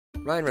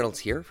Ryan Reynolds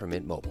here from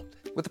Mint Mobile.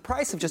 With the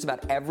price of just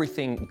about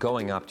everything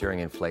going up during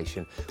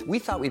inflation, we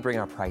thought we'd bring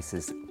our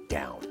prices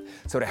down.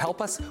 So to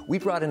help us, we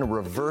brought in a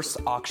reverse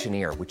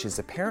auctioneer, which is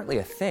apparently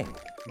a thing.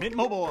 Mint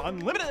Mobile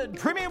Unlimited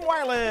Premium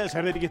Wireless.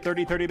 How to get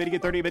 30, 30, bit to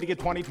get 30, bit to get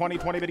 20, 20,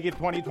 20, bit to get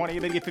 20, 20,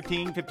 bit to get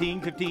 15,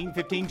 15, 15,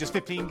 15, just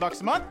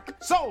 $15 a month?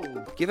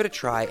 Sold! Give it a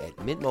try at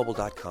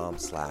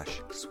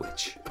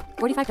mintmobile.com/switch.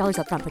 $45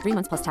 up front for 3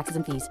 months plus taxes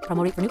and fees.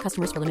 Promo rate for new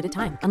customers for limited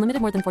time.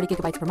 Unlimited more than 40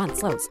 gigabytes per month.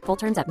 Slows full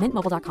terms at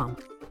mintmobile.com.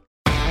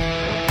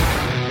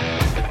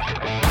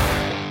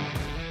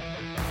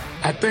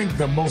 I think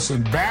the most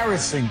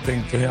embarrassing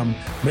thing for him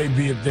may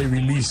be if they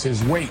release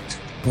his weight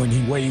when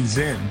he weighs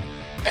in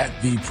at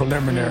the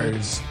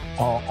preliminaries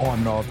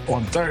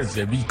on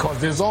Thursday,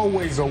 because there's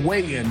always a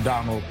weigh-in,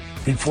 Donald,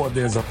 before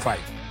there's a fight.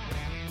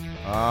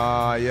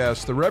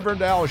 Yes, the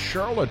Reverend Al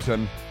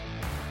Charlatan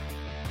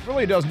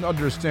really doesn't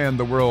understand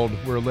the world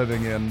we're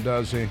living in,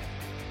 does he?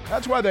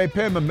 That's why they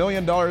pay him $1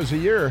 million a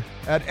year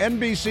at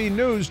NBC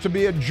News to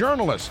be a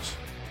journalist.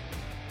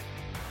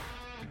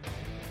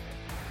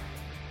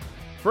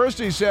 First,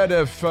 he said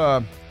if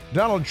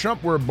Donald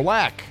Trump were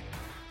black,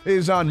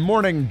 he's on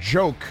Morning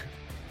Joke,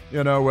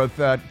 with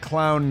that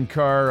clown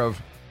car of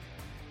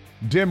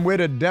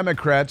dim-witted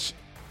Democrats.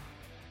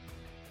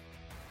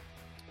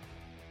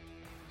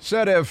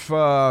 Said if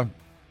Donald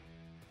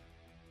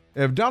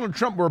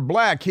Trump were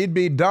black, he'd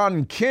be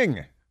Don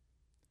King.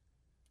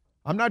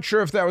 I'm not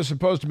sure if that was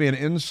supposed to be an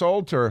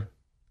insult or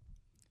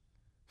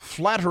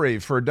flattery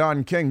for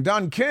Don King.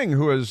 Don King,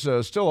 who is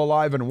still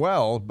alive and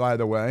well, by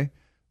the way,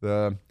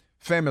 the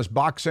famous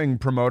boxing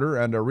promoter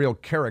and a real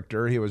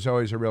character. He was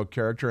always a real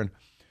character and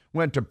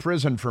went to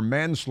prison for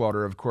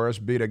manslaughter, of course,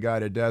 beat a guy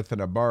to death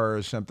in a bar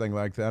or something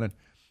like that. And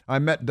I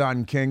met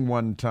Don King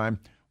one time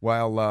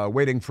while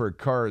waiting for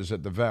cars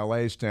at the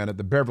valet stand at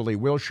the Beverly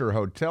Wilshire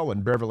Hotel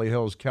in Beverly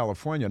Hills,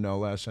 California, no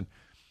less. And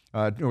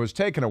it was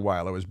taking a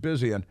while. It was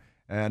busy.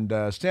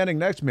 And standing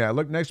next to me, I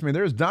looked next to me,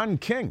 there's Don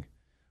King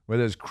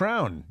with his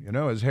crown,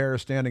 his hair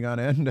standing on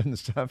end and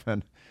stuff.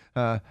 And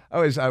I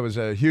was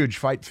a huge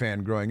fight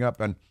fan growing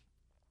up.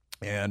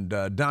 And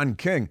Don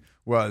King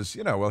was,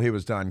 he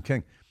was Don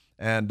King.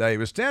 And he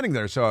was standing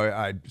there, so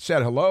I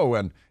said hello,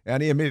 and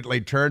he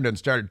immediately turned and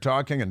started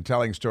talking and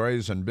telling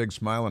stories and big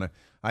smile. And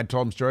I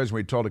told him stories, and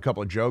we told a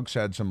couple of jokes,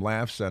 had some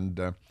laughs, and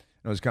it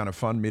was kind of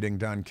fun meeting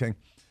Don King.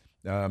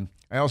 I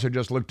also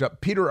just looked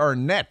up Peter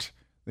Arnett,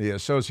 the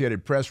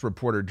Associated Press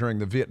reporter during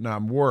the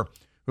Vietnam War,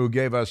 who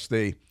gave us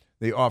the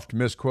oft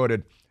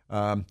misquoted,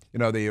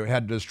 they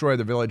had to destroy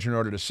the village in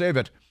order to save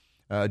it.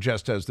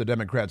 Just as the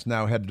Democrats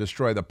now had to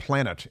destroy the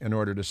planet in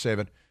order to save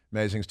it.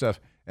 Amazing stuff.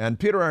 And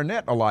Peter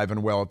Arnett, alive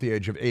and well at the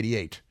age of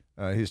 88.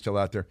 He's still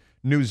out there.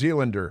 New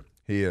Zealander,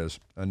 he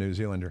is. A New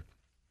Zealander.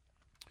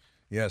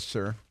 Yes,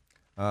 sir.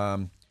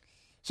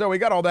 So we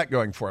got all that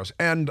going for us.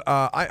 And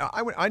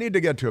I need to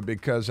get to it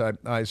because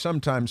I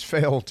sometimes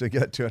fail to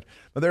get to it.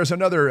 But there's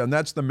another, and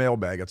that's the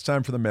mailbag. It's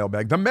time for the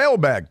mailbag. The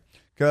mailbag,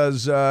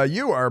 because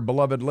you are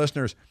beloved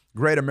listeners,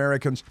 great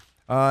Americans,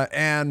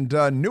 and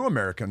new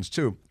Americans,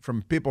 too,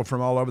 from people from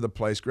all over the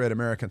place, great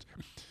Americans.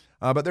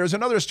 But there's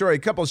another story, a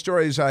couple of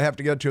stories I have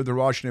to get to the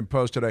Washington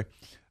Post today.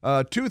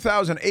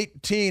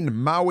 2018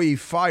 Maui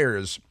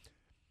fires.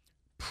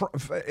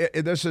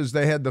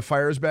 They had the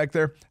fires back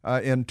there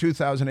in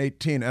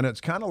 2018, and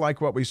it's kind of like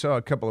what we saw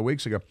a couple of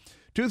weeks ago.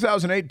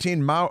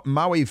 2018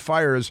 Maui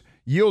fires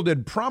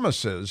yielded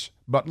promises,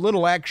 but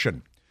little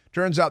action.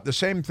 Turns out the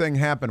same thing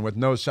happened with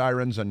no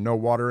sirens and no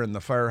water in the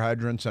fire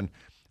hydrants, and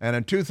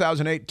in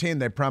 2018,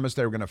 they promised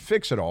they were going to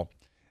fix it all,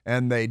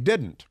 and they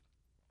didn't.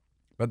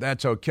 But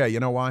that's okay. You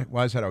know why?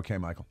 Why is that okay,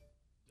 Michael?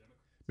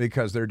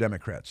 Because they're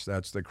Democrats.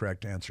 That's the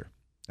correct answer.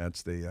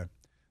 That's the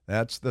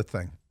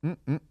thing.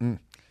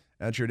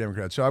 That's your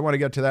Democrat. So I want to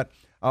get to that.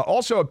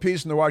 Also a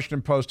piece in the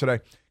Washington Post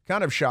today,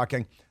 kind of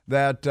shocking,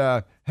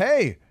 that,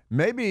 hey,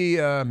 maybe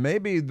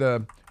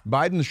the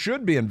Bidens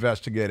should be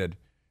investigated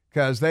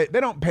because they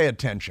don't pay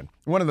attention.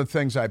 One of the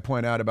things I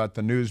point out about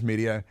the news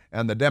media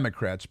and the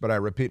Democrats, but I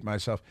repeat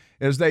myself,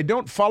 is they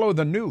don't follow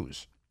the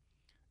news.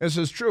 This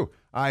is true.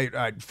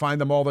 I find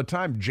them all the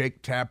time,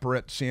 Jake Tapper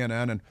at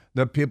CNN and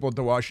the people at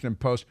the Washington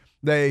Post.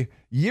 They,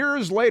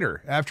 years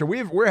later, after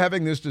we're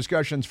having these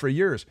discussions for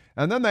years,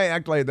 and then they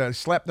act like they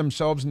slap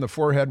themselves in the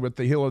forehead with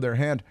the heel of their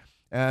hand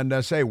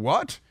and say,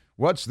 what?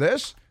 What's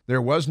this?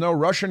 There was no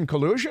Russian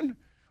collusion?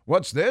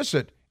 What's this?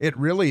 It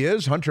really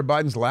is Hunter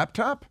Biden's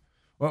laptop?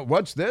 Well,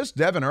 what's this?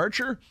 Devin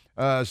Archer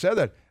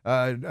said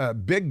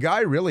that big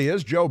guy really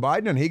is Joe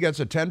Biden, and he gets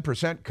a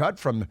 10% cut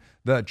from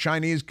the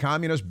Chinese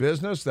communist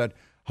business that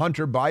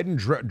Hunter Biden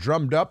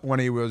drummed up when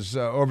he was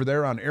over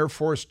there on Air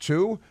Force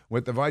Two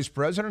with the vice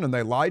president, and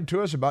they lied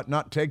to us about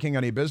not taking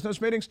any business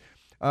meetings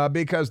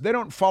because they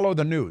don't follow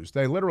the news.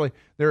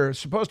 They're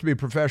supposed to be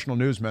professional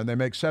newsmen. They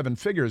make seven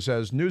figures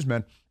as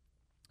newsmen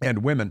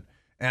and women,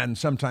 and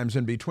sometimes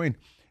in between.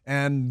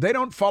 And they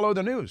don't follow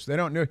the news. They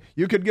don't know.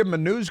 You could give them a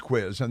news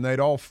quiz, and they'd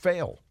all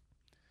fail.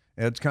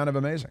 It's kind of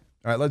amazing.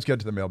 All right, let's get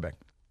to the mailbag.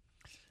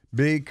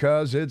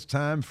 Because it's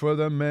time for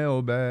the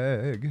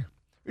mailbag.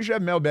 We should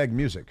have mailbag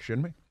music,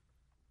 shouldn't we?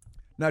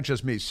 Not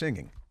just me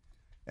singing,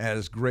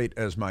 as great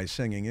as my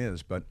singing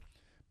is, but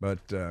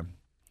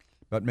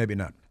maybe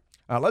not.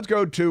 Let's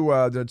go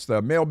to that's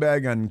the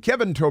mailbag, and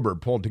Kevin Tober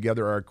pulled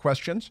together our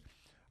questions.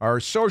 Our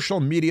social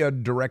media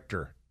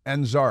director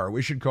and czar.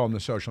 We should call him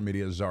the social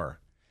media czar.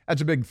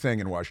 That's a big thing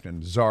in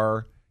Washington.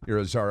 Czar, you're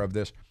a czar of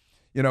this.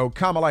 You know,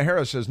 Kamala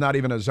Harris is not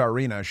even a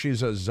czarina.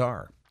 She's a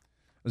czar.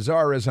 A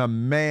czar is a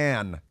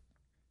man.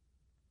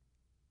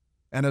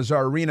 And a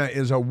czarina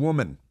is a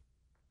woman.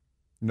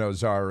 No,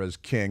 czar is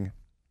king.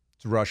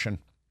 It's Russian.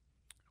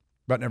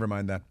 But never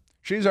mind that.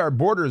 She's our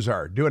border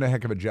czar, doing a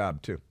heck of a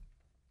job, too.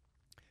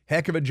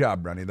 Heck of a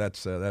job, Ronnie.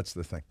 That's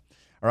the thing.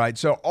 All right,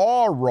 so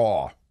All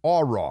Raw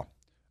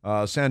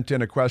sent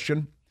in a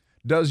question.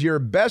 Does your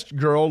best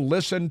girl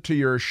listen to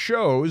your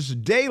shows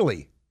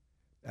daily?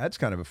 That's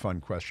kind of a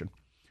fun question.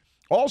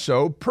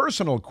 Also,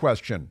 personal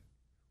question.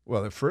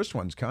 Well, the first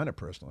one's kind of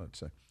personal, I'd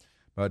say.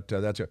 But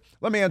that's it.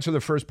 Let me answer the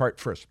first part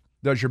first.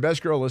 Does your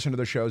best girl listen to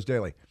the shows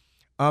daily?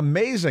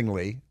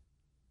 Amazingly,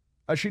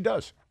 she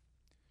does.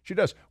 She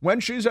does.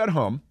 When she's at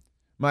home,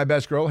 my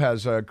best girl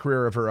has a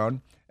career of her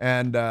own,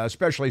 and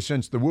especially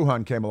since the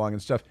Wuhan came along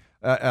and stuff,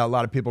 a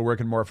lot of people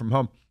working more from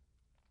home.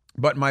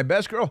 But my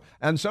best girl,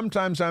 and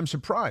sometimes I'm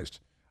surprised,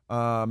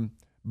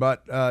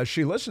 but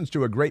she listens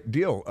to a great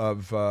deal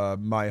of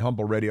my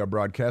humble radio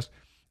broadcast.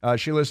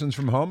 She listens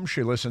from home.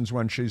 She listens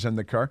when she's in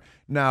the car.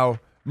 Now,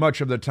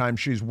 much of the time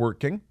she's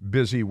working,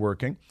 busy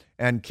working,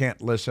 and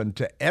can't listen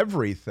to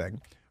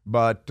everything,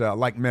 but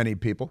like many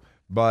people.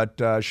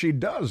 But she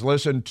does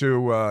listen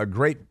to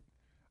great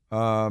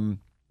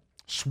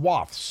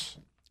swaths,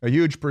 a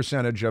huge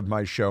percentage of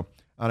my show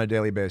on a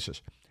daily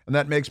basis. And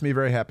that makes me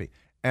very happy.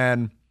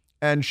 And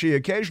she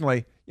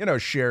occasionally,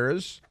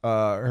 shares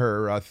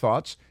her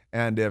thoughts.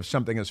 And if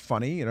something is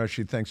funny,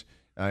 she thinks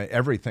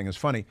everything is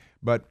funny.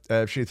 But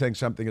if she thinks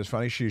something is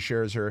funny, she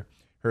shares her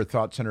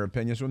thoughts and her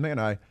opinions with me.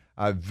 And I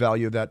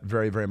value that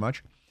very, very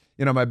much.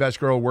 My best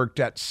girl worked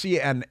at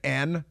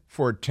CNN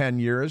for 10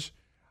 years.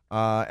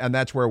 And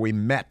that's where we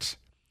met.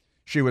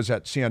 She was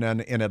at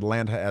CNN in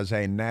Atlanta as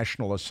a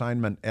national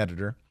assignment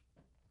editor.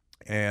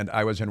 And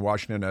I was in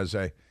Washington as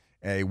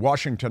a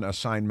Washington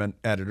assignment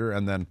editor,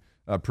 and then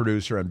a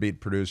producer and beat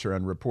producer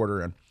and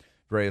reporter and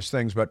various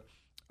things. But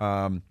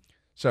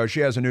so she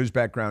has a news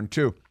background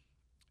too,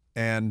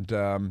 and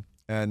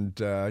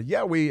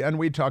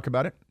we talk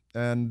about it,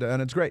 and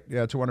it's great.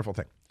 Yeah, it's a wonderful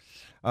thing.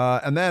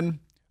 And then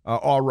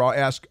All Raw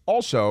asked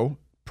also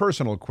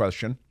personal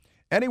question: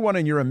 anyone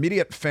in your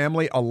immediate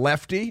family a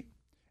lefty?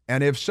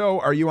 And if so,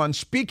 are you on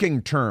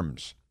speaking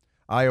terms?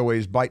 I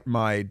always bite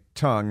my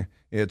tongue.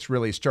 It's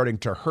really starting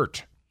to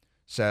hurt,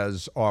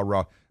 says All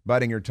Raw.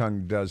 Biting your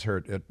tongue does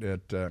hurt.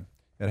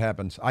 It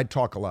happens. I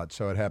talk a lot,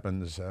 so it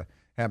happens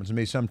to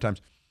me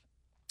sometimes.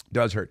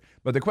 Does hurt.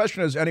 But the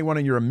question is, anyone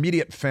in your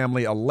immediate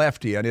family a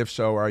lefty? And if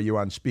so, are you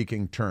on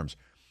speaking terms?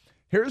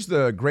 Here's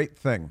the great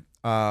thing.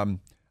 I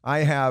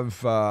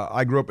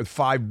grew up with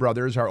 5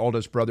 brothers. Our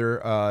oldest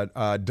brother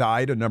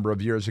died a number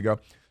of years ago.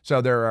 So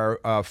there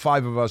are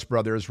 5 of us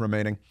brothers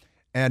remaining,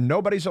 and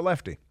nobody's a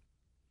lefty.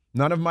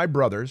 None of my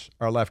brothers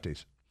are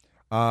lefties.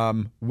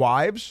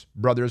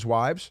 Brothers'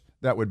 wives,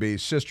 that would be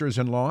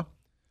sisters-in-law.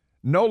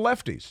 No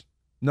lefties.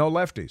 No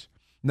lefties.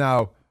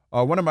 Now,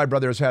 one of my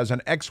brothers has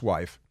an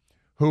ex-wife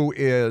who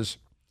is,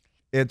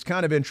 it's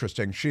kind of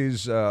interesting.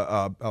 She's,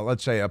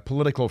 let's say, a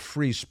political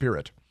free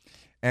spirit.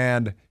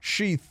 And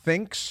she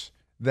thinks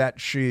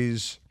that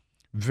she's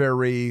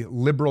very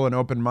liberal and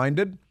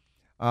open-minded.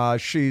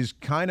 She's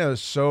kind of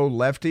so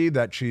lefty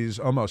that she's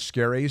almost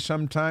scary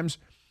sometimes.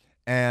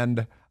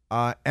 And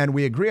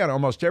we agree on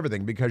almost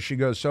everything because she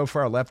goes so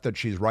far left that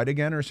she's right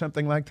again or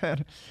something like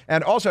that.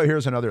 And also,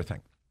 here's another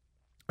thing.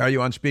 Are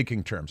you on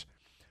speaking terms?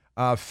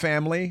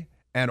 Family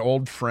and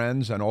old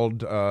friends and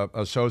old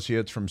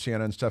associates from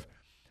CNN stuff.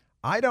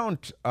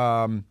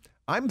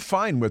 I'm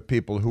fine with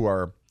people who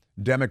are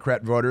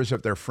Democrat voters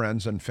if they're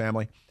friends and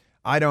family.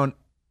 I don't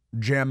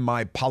jam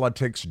my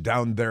politics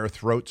down their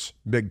throats,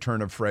 big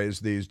turn of phrase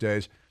these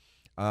days.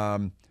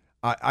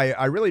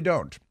 I really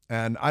don't.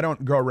 And I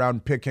don't go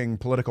around picking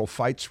political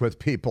fights with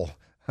people,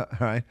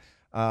 right?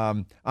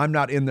 I'm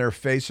not in their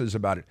faces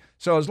about it.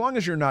 So as long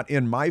as you're not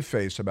in my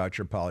face about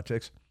your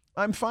politics,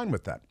 I'm fine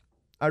with that.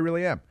 I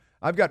really am.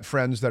 I've got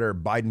friends that are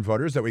Biden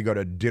voters that we go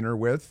to dinner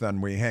with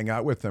and we hang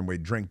out with and we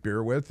drink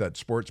beer with at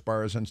sports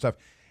bars and stuff.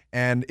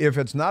 And if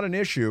it's not an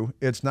issue,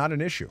 it's not an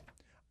issue.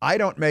 I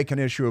don't make an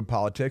issue of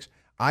politics.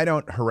 I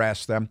don't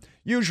harass them.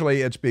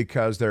 Usually it's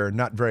because they're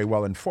not very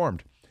well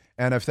informed.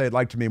 And if they'd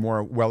like to be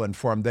more well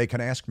informed, they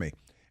can ask me.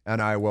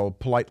 And I will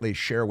politely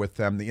share with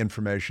them the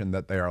information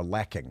that they are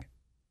lacking.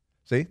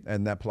 See,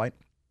 isn't that polite?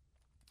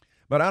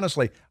 But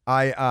honestly,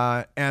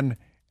 I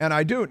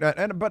do.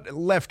 But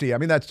lefty, I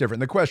mean, that's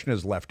different. The question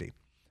is lefty.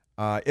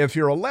 If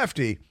you're a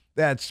lefty,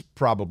 that's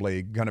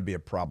probably going to be a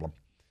problem.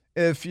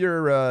 If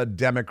you're a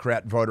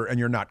Democrat voter and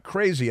you're not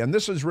crazy, and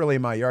this is really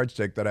my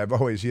yardstick that I've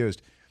always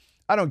used,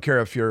 I don't care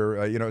if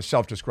you're,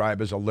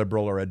 self-described as a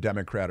liberal or a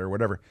Democrat or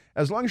whatever,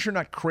 as long as you're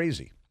not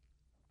crazy.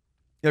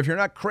 If you're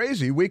not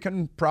crazy, we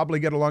can probably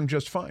get along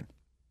just fine.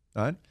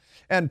 right?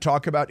 And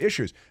talk about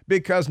issues.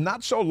 Because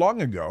not so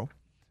long ago,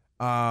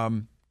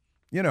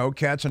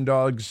 cats and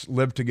dogs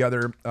lived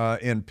together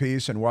in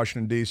peace in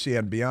Washington, D.C.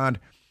 and beyond.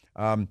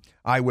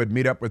 I would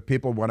meet up with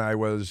people when I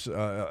was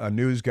a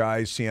news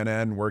guy,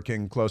 CNN,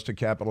 working close to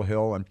Capitol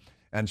Hill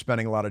and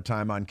spending a lot of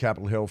time on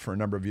Capitol Hill for a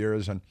number of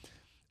years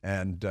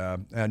and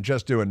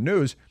just doing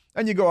news.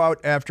 And you go out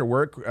after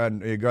work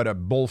and you go to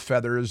Bull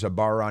Feathers, a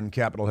bar on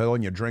Capitol Hill,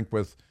 and you drink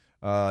with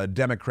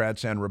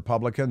Democrats and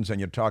Republicans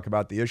and you talk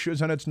about the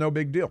issues, and it's no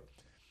big deal.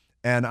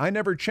 And I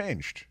never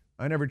changed.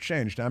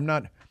 I'm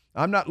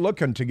not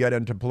looking to get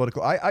into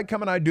political. I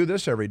come and I do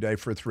this every day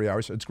for 3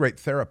 hours. It's great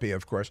therapy,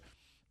 of course.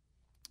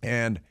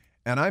 And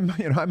I'm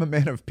a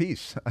man of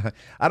peace.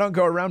 I don't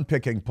go around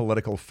picking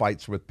political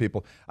fights with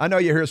people. I know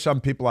you hear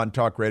some people on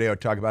talk radio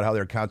talk about how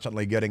they're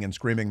constantly getting in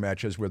screaming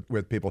matches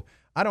with people.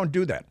 I don't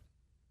do that.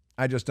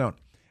 I just don't.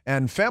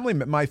 And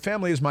my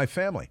family is my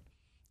family.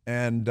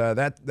 And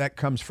that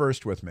comes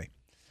first with me.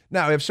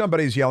 Now, if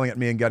somebody's yelling at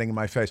me and getting in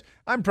my face,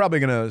 I'm probably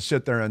going to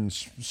sit there and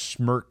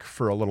smirk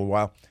for a little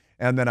while.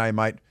 And then I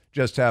might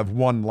just have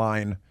one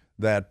line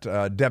that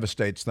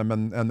devastates them,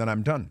 and then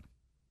I'm done.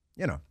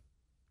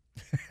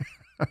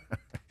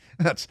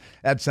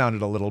 That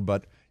sounded a little,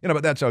 but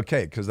that's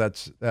okay, because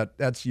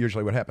that's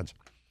usually what happens.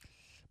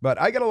 But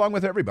I get along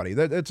with everybody.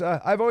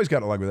 I've always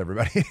gotten along with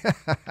everybody.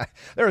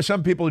 There are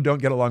some people who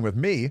don't get along with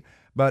me,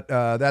 but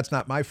that's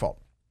not my fault.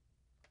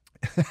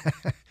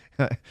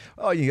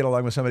 Well, you get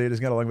along with somebody who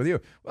doesn't get along with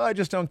you. Well, I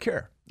just don't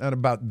care. Not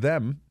about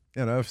them.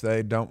 If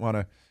they don't want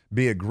to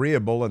be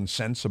agreeable and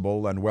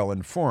sensible and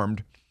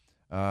well-informed,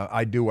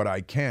 I do what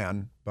I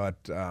can,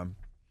 but then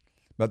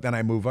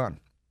I move on.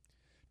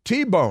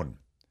 T-Bone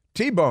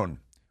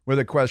with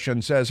a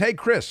question says, "Hey,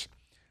 Chris,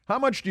 how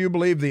much do you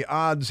believe the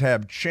odds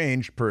have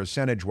changed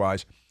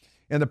percentage-wise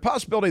in the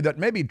possibility that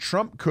maybe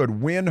Trump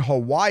could win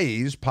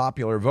Hawaii's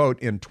popular vote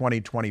in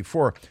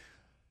 2024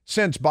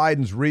 since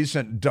Biden's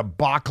recent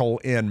debacle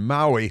in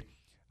Maui?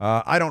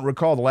 I don't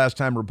recall the last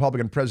time a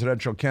Republican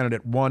presidential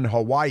candidate won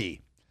Hawaii."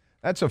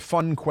 That's a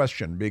fun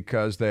question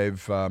because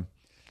they've, Joe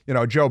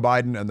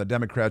Biden and the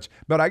Democrats.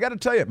 But I got to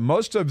tell you,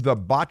 most of the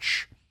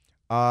botch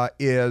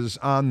is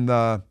on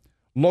the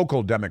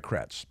local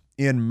Democrats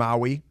in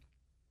Maui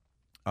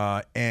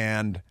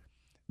and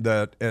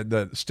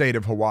the state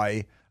of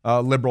Hawaii,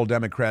 liberal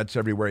Democrats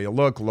everywhere you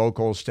look,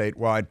 local,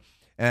 statewide.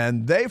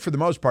 And they, for the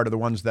most part, are the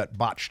ones that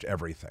botched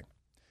everything.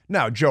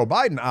 Now, Joe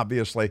Biden,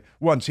 obviously,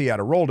 once he had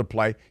a role to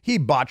play, he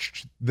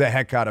botched the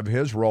heck out of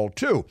his role,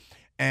 too.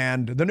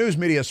 And the news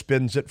media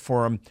spins it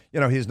for him.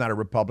 He's not a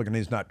Republican.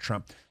 He's not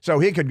Trump. So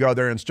he could go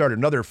there and start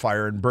another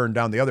fire and burn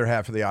down the other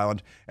half of the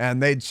island.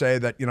 And they'd say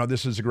that,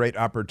 this is a great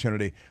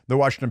opportunity. The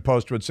Washington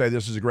Post would say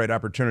this is a great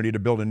opportunity to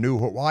build a new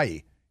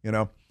Hawaii,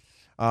 Now,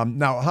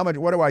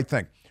 what do I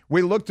think?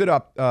 We looked it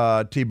up,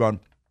 T-Bone.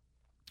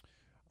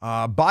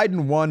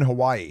 Biden won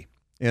Hawaii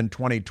in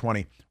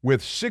 2020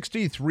 with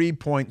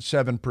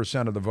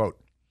 63.7% of the vote.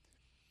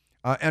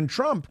 And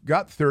Trump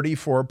got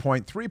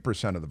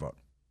 34.3% of the vote,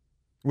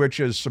 which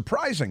is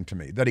surprising to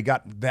me that he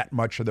got that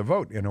much of the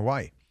vote in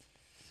Hawaii.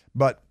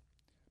 But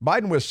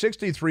Biden was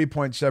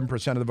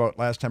 63.7% of the vote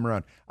last time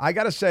around. I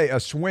got to say, a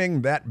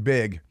swing that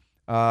big,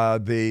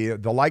 the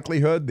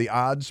likelihood, the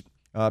odds,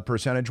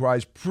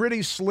 percentage-wise,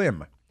 pretty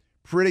slim.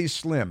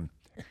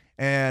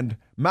 And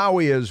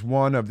Maui is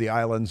one of the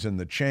islands in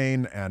the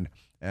chain, and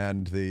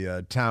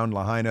the town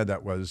Lahaina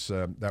that was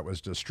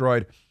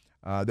destroyed.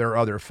 There are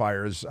other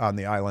fires on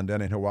the island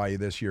and in Hawaii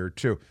this year,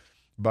 too.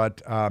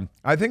 But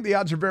I think the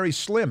odds are very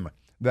slim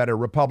that a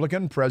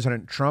Republican,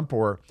 President Trump,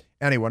 or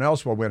anyone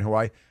else will win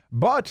Hawaii.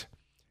 But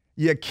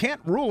you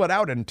can't rule it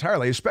out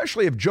entirely,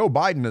 especially if Joe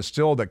Biden is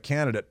still the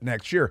candidate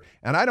next year.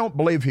 And I don't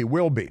believe he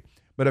will be.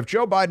 But if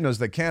Joe Biden is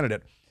the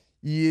candidate,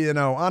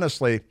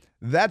 honestly,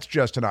 that's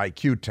just an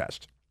IQ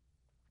test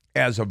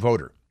as a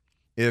voter.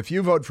 If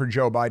you vote for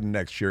Joe Biden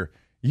next year,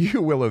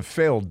 you will have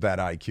failed that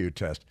IQ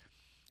test.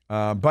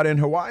 But in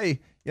Hawaii,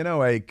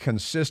 a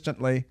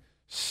consistently,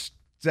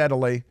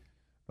 steadily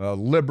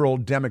liberal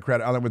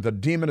Democrat island with the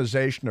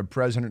demonization of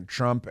President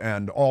Trump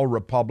and all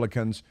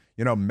Republicans,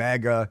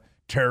 MAGA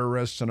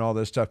terrorists and all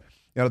this stuff.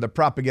 The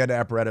propaganda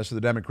apparatus of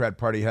the Democrat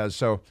Party has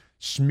so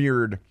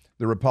smeared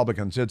the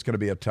Republicans, it's going to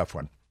be a tough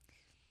one.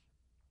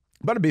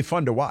 But it'd be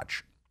fun to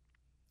watch.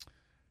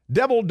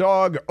 Devil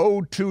Dog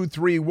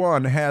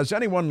 0231, has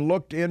anyone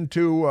looked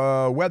into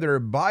whether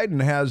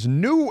Biden has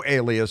new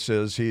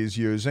aliases he's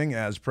using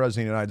as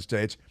president of the United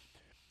States,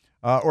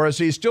 or is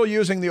he still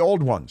using the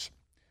old ones?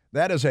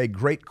 That is a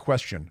great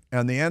question.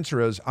 And the answer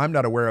is, I'm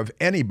not aware of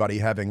anybody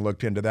having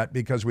looked into that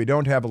because we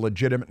don't have a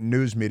legitimate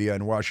news media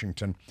in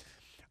Washington.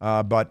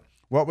 But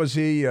what was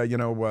he?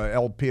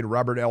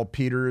 Robert L.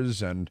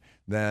 Peters, and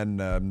then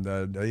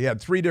he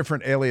had 3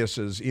 different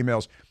aliases,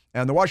 emails.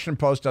 And the Washington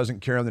Post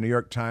doesn't care, and the New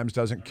York Times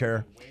doesn't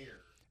care.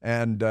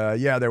 And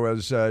there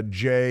was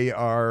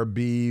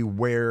J.R.B.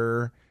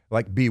 Ware,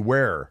 like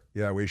beware.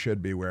 Yeah, we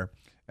should beware.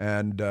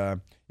 And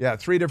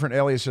 3 different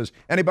aliases.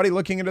 Anybody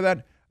looking into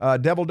that?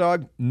 Devil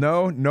Dog,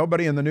 no,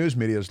 nobody in the news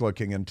media is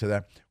looking into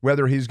that.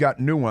 Whether he's got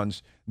new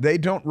ones, they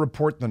don't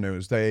report the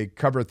news. They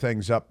cover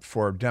things up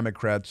for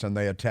Democrats and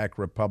they attack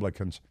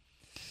Republicans.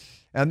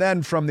 And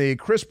then from the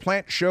Chris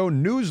Plant Show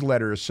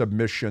newsletter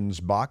submissions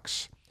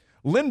box,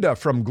 Linda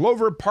from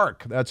Glover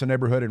Park, that's a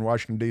neighborhood in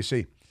Washington,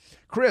 D.C.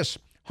 Chris,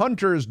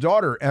 Hunter's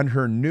daughter and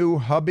her new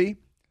hubby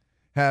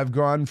have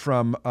gone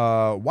from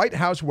a White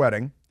House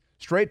wedding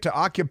straight to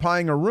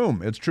occupying a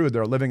room. It's true,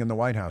 they're living in the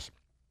White House.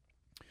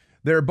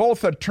 They're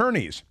both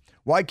attorneys.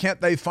 Why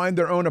can't they find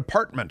their own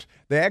apartment?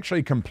 They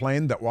actually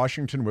complained that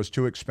Washington was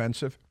too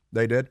expensive.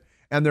 They did.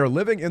 And they're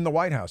living in the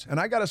White House. And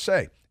I got to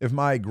say, if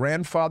my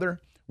grandfather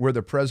were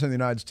the president of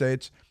the United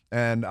States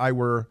and I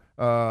were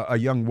a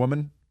young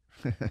woman,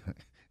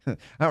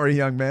 I were a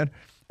young man,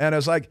 and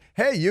it's like,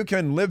 hey, you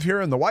can live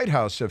here in the White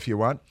House if you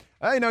want.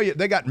 I know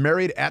they got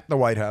married at the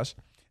White House.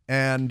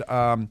 And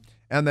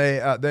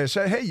they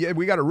say, hey,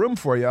 we got a room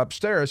for you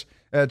upstairs.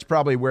 It's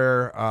probably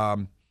where...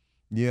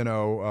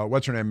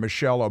 what's her name?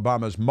 Michelle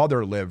Obama's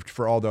mother lived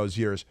for all those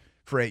years,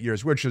 for 8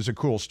 years, which is a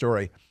cool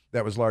story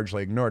that was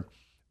largely ignored.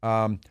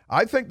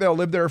 I think they'll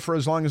live there for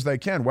as long as they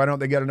can. Why don't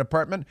they get an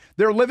apartment?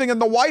 They're living in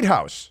the White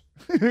House.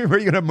 Are you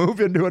going to move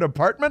into an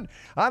apartment?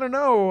 I don't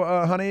know,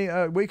 honey.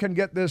 We can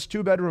get this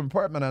 2-bedroom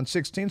apartment on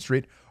 16th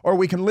Street, or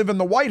we can live in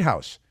the White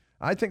House.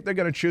 I think they're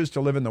going to choose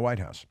to live in the White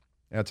House.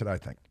 That's what I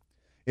think.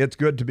 It's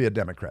good to be a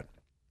Democrat.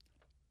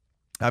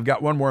 I've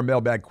got one more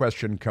mailbag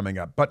question coming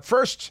up. But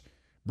first...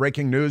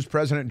 breaking news,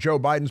 President Joe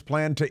Biden's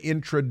plan to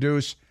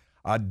introduce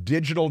a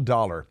digital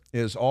dollar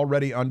is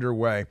already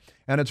underway.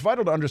 And it's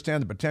vital to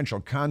understand the potential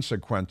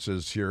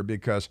consequences here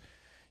because,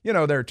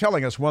 they're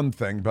telling us one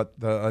thing, but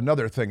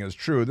another thing is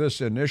true.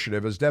 This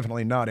initiative is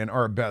definitely not in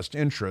our best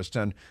interest,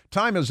 and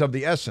time is of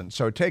the essence.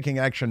 So taking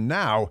action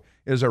now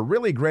is a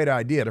really great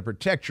idea to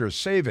protect your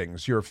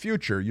savings, your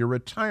future, your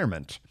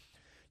retirement.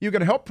 You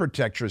can help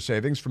protect your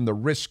savings from the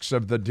risks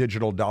of the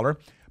digital dollar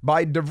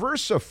by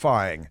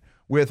diversifying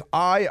with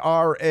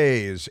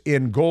IRAs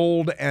in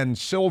gold and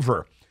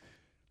silver.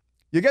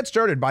 You get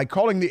started by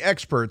calling the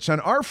experts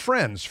and our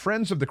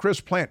friends of the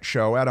Chris Plant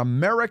Show at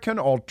American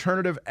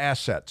Alternative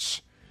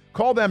Assets.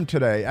 Call them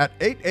today at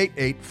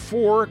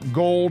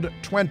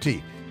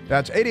 888-4GOLD-20.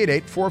 That's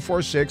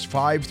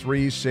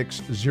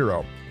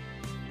 888-446-5360.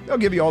 They'll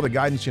give you all the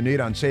guidance you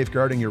need on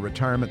safeguarding your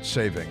retirement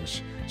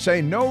savings.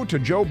 Say no to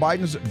Joe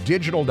Biden's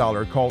digital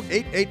dollar. Call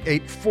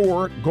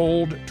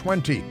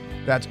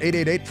 888-4GOLD-20. That's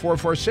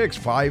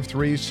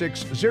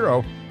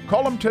 888-446-5360.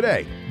 Call them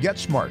today. Get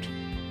smart.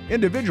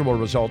 Individual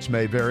results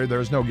may vary.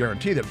 There's no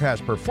guarantee that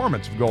past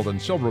performance of gold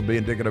and silver will be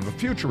indicative of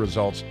future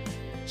results.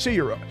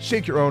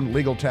 Seek your own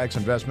legal, tax,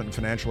 investment, and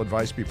financial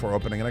advice before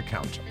opening an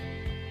account.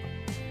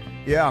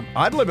 Yeah,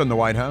 I'd live in the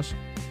White House.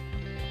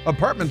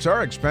 Apartments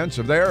are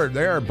expensive. They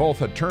are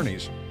both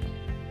attorneys.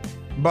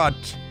 But,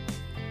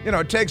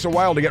 it takes a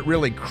while to get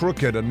really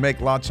crooked and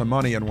make lots of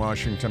money in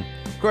Washington.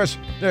 Of course,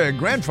 their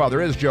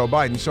grandfather is Joe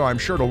Biden, so I'm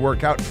sure it'll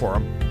work out for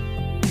him.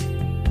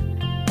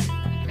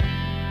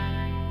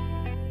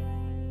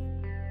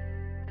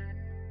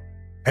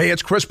 Hey,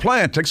 it's Chris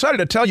Plant, excited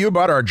to tell you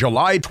about our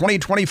July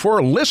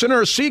 2024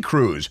 Listener Sea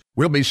Cruise.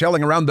 We'll be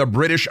sailing around the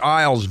British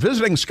Isles,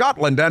 visiting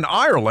Scotland and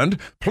Ireland.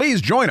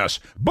 Please join us.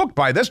 Book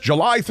by this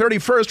July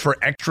 31st for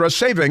extra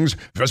savings.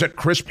 Visit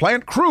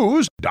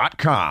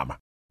ChrisPlantCruise.com.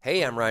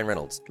 Hey, I'm Ryan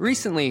Reynolds.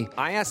 Recently,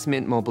 I asked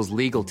Mint Mobile's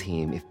legal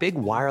team if big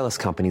wireless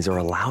companies are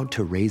allowed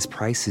to raise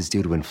prices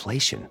due to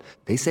inflation.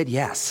 They said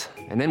yes.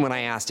 And then when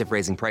I asked if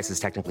raising prices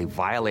technically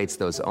violates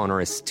those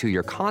onerous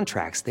 2-year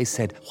contracts, they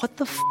said, "What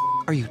the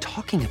are you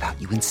talking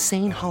about, you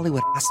insane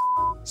Hollywood ass?"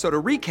 So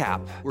to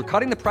recap, we're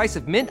cutting the price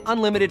of Mint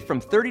Unlimited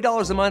from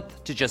 $30 a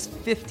month to just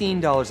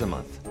 $15 a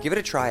month. Give it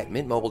a try at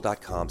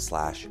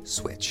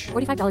mintmobile.com/switch.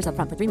 $45 up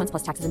front for 3 months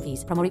plus taxes and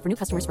fees. Promo rate for new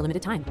customers for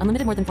limited time.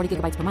 Unlimited more than 40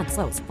 gigabytes per month.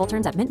 Slows full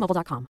terms at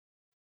mintmobile.com.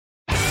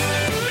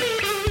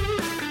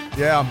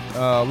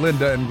 Yeah,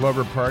 Linda in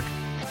Glover Park.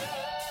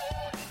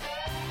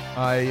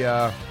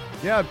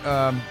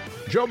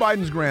 Joe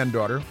Biden's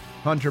granddaughter,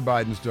 Hunter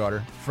Biden's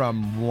daughter,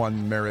 from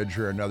one marriage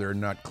or another,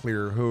 not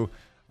clear who,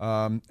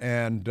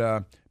 and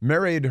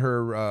married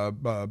her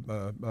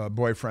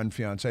boyfriend,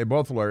 fiance,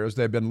 both lawyers.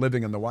 They've been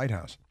living in the White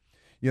House.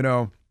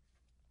 I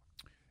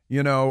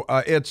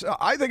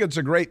think it's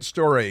a great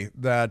story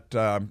that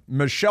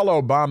Michelle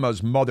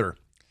Obama's mother,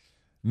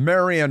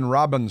 Marion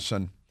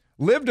Robinson,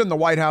 lived in the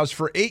White House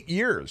for 8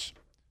 years.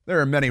 There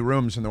are many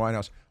rooms in the White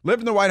House.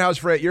 Lived in the White House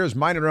for 8 years,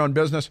 minded her own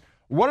business.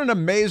 What an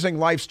amazing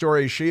life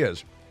story she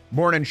is.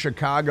 Born in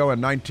Chicago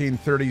in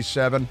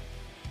 1937,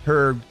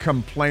 her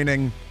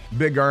complaining,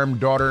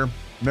 big-armed daughter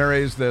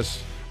marries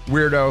this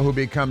weirdo who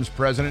becomes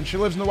president. She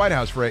lives in the White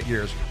House for 8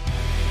 years.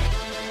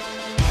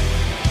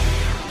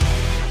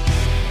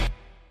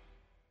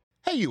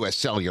 Hey, U.S.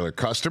 Cellular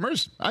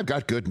customers, I've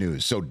got good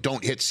news, so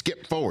don't hit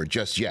skip forward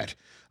just yet.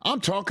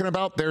 I'm talking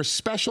about their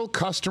special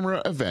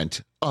customer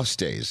event, US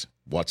Days.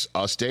 What's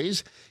Us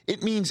Days?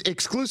 It means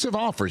exclusive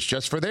offers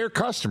just for their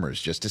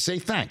customers, just to say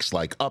thanks,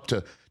 like up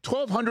to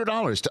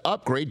 $1,200 to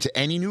upgrade to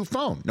any new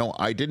phone. No,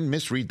 I didn't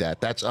misread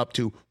that. That's up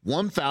to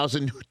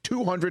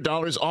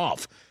 $1,200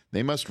 off.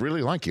 They must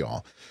really like you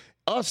all.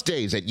 Us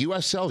Days at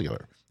U.S.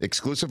 Cellular.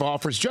 Exclusive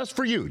offers just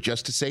for you,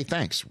 just to say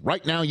thanks.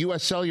 Right now,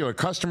 U.S. Cellular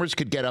customers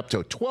could get up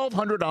to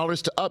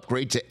 $1,200 to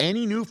upgrade to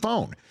any new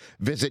phone.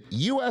 Visit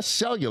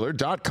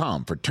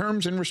uscellular.com for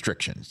terms and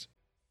restrictions.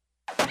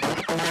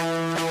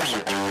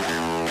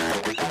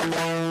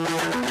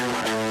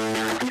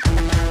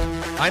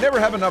 I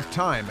never have enough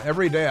time.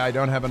 Every day I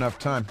don't have enough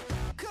time.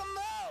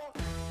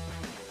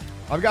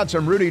 I've got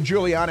some Rudy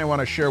Giuliani I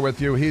want to share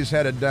with you. He's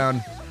headed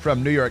down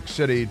from New York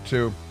City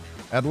to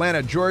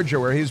Atlanta, Georgia,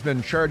 where he's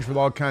been charged with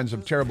all kinds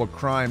of terrible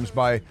crimes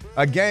by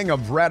a gang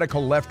of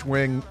radical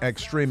left-wing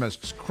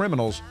extremists,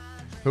 criminals,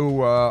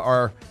 who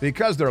are,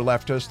 because they're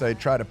leftists, they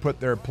try to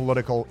put their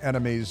political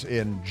enemies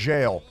in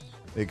jail,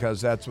 because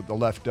that's what the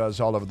left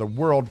does all over the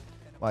world,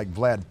 like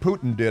Vlad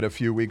Putin did a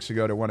few weeks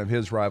ago to one of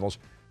his rivals,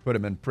 put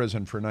him in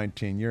prison for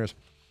 19 years.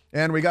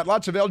 And we got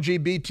lots of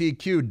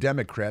LGBTQ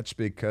Democrats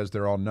because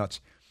they're all nuts.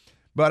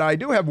 But I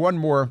do have one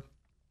more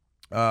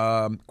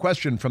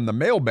question from the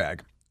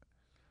mailbag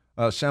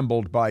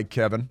assembled by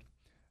Kevin.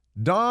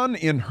 Don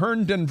in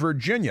Herndon,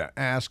 Virginia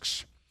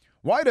asks,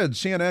 why did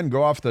CNN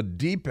go off the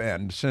deep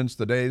end since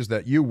the days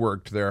that you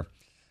worked there?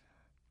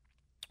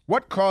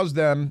 What caused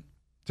them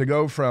to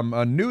go from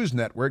a news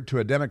network to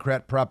a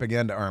Democrat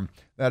propaganda arm?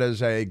 That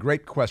is a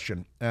great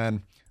question.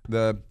 And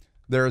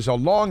there's a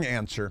long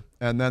answer,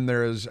 and then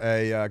there is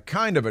a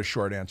kind of a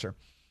short answer.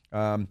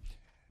 Ted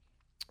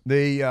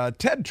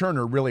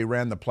Turner really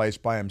ran the place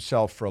by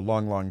himself for a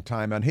long, long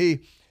time, and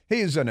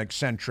he's an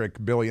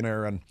eccentric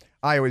billionaire, and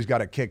I always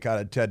got a kick out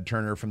of Ted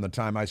Turner from the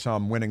time I saw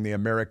him winning the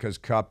America's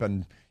Cup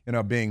and,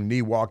 being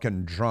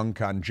knee-walking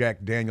drunk on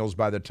Jack Daniels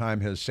by the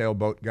time his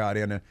sailboat got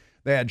in.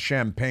 They had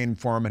champagne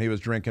for him, and he was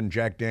drinking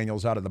Jack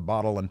Daniels out of the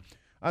bottle, and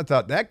I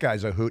thought, that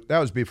guy's a hoot. That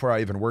was before I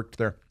even worked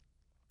there.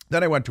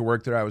 Then I went to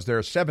work there. I was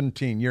there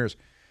 17 years,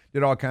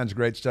 did all kinds of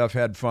great stuff,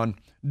 had fun,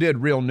 did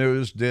real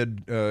news,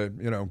 did,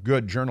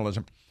 good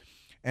journalism.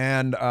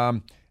 And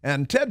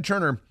Ted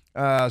Turner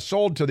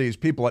sold to these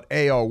people at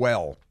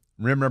AOL.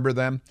 Remember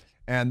them?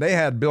 And they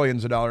had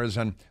billions of dollars,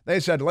 and they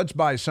said, let's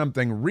buy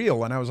something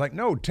real. And I was like,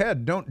 no,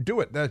 Ted, don't do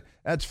it.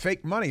 That's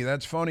fake money.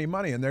 That's phony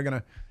money. And they're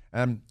going to,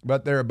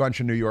 but they're a bunch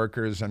of New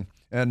Yorkers and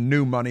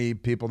new money,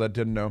 people that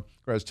didn't know.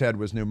 Of course, Ted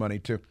was new money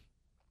too.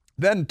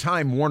 Then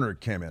Time Warner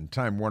came in.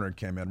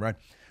 Right?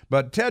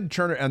 But Ted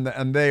Turner,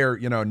 and they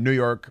are, New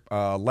York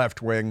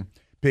left-wing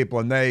people,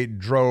 and they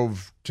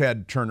drove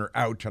Ted Turner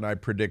out, and I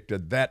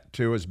predicted that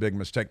too as a big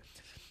mistake.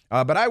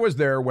 But I was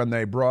there when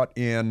they brought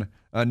in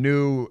a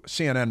new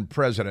CNN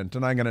president,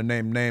 and I'm going to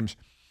name names.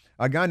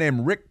 A guy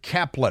named Rick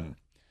Kaplan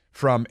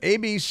from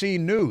ABC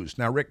News.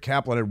 Now, Rick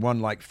Kaplan had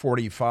won like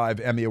 45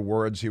 Emmy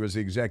Awards. He was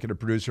the executive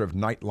producer of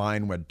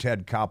Nightline when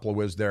Ted Koppel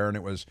was there, and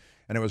it was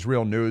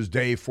real news.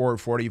 Day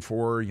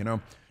 444,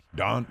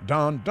 dun,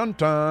 dun, dun,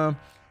 dun.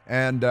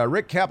 And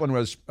Rick Kaplan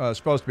was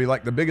supposed to be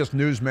like the biggest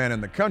newsman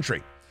in the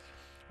country.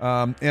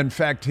 In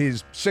fact,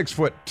 he's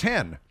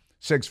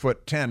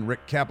 6'10",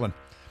 Rick Kaplan.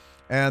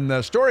 And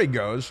the story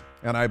goes,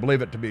 and I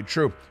believe it to be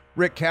true,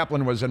 Rick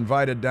Kaplan was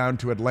invited down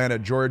to Atlanta,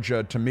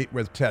 Georgia to meet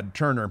with Ted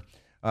Turner,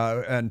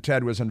 and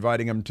Ted was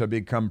inviting him to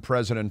become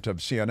president of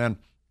CNN.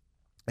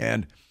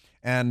 And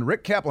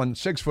Rick Kaplan,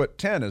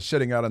 6'10", is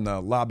sitting out in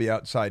the lobby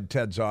outside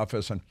Ted's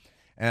office,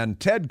 and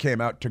Ted came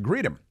out to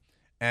greet him.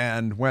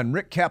 And when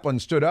Rick Kaplan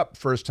stood up,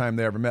 first time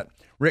they ever met,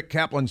 Rick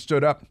Kaplan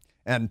stood up,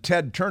 and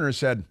Ted Turner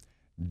said,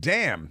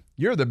 damn,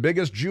 you're the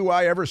biggest Jew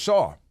I ever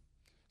saw.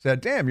 Said,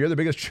 damn, you're the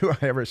biggest Jew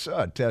I ever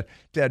saw.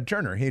 Ted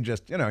Turner, he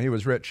just, he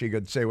was rich. He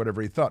could say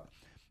whatever he thought.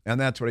 And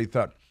that's what he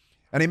thought.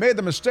 And he made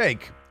the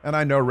mistake, and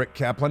I know Rick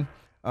Kaplan,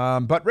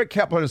 but Rick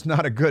Kaplan is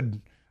not a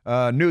good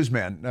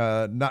newsman,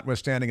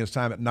 notwithstanding his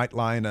time at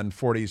Nightline and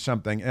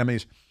 40-something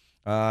Emmys.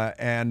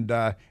 And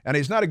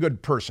he's not a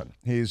good person.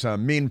 He's a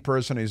mean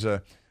person. He's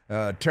a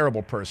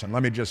terrible person.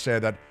 Let me just say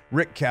that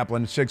Rick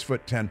Kaplan,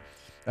 6'10",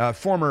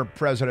 former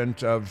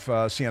president of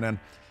CNN,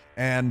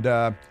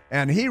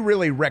 and he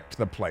really wrecked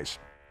the place.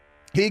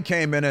 He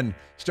came in and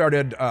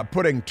started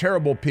putting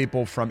terrible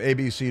people from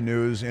ABC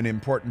News in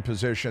important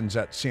positions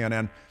at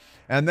CNN,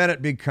 and then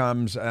it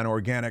becomes an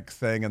organic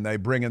thing, and they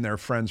bring in their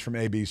friends from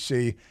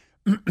ABC,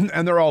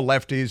 and they're all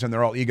lefties, and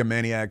they're all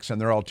egomaniacs, and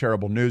they're all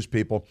terrible news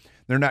people.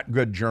 They're not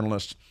good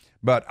journalists.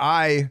 But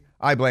I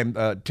blame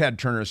Ted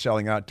Turner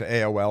selling out to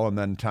AOL and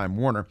then Time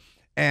Warner,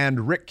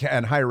 and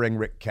hiring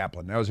Rick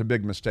Kaplan. That was a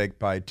big mistake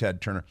by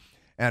Ted Turner.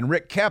 And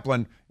Rick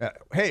Kaplan,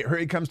 hey, here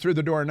he comes through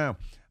the door now.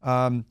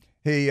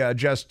 He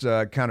just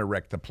kind of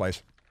wrecked the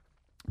place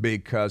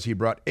because he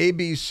brought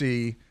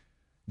ABC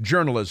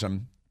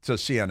journalism to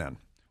CNN.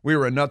 We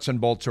were a nuts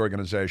and bolts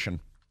organization,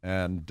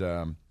 and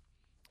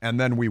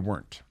then we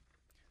weren't.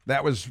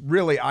 That was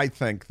really, I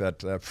think,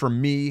 that for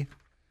me,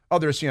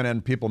 other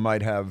CNN people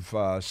might have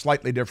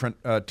slightly different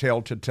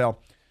tale to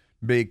tell,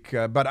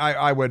 but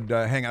I would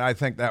hang on. I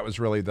think that was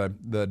really the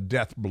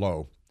death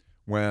blow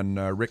when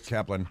Rick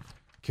Kaplan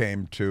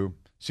came to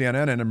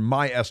CNN, and in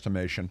my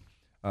estimation,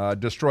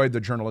 destroyed the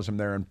journalism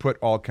there and put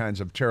all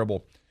kinds of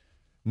terrible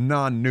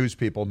non-news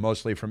people,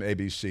 mostly from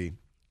ABC,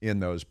 in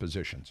those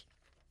positions.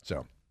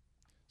 So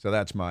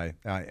that's my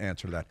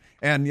answer to that.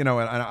 And, and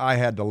I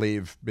had to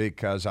leave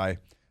because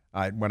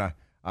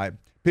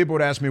people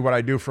would ask me what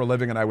I do for a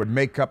living, and I would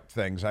make up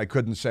things. I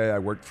couldn't say I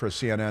worked for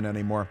CNN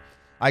anymore.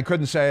 I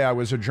couldn't say I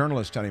was a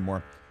journalist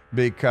anymore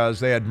because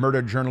they had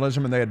murdered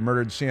journalism and they had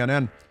murdered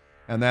CNN.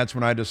 And that's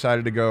when I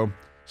decided to go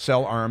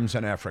sell arms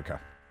in Africa.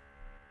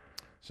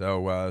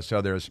 So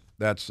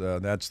that's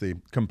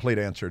the complete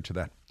answer to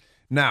that.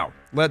 Now,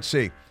 let's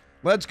see.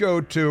 Let's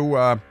go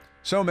to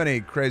so many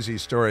crazy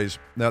stories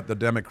that the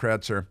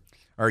Democrats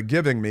are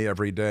giving me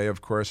every day,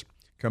 of course,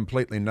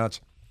 completely nuts.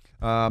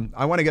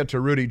 I want to get to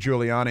Rudy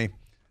Giuliani.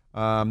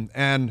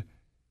 And,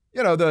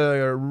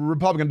 the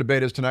Republican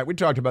debate is tonight. We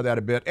talked about that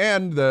a bit.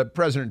 And the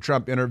President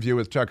Trump interview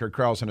with Tucker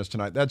Carlson is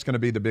tonight. That's going to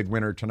be the big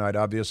winner tonight,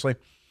 obviously.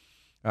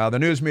 The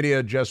news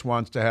media just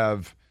wants to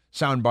have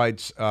sound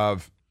bites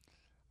of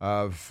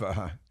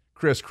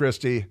Chris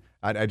Christie.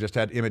 I just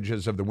had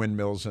images of the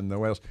windmills and the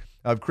whales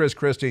of Chris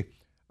Christie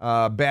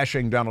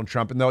bashing Donald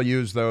Trump, and they'll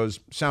use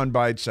those sound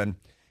bites and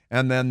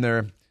then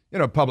their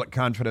public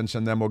confidence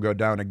in them will go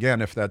down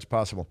again if that's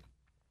possible.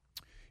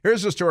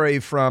 Here's a story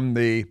from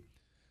the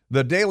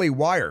Daily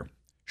Wire.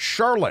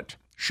 Charlotte,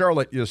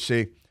 you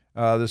see,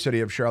 the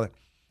city of Charlotte.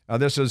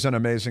 This is an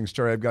amazing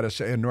story, I've got to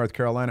say, in North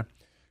Carolina.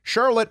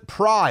 Charlotte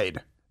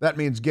Pride. That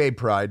means gay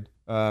pride.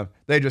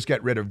 They just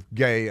get rid of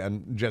gay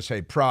and just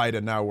say pride,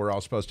 and now we're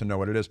all supposed to know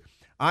what it is.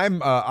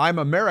 I'm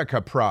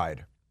America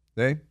Pride.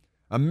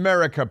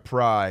 America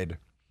Pride.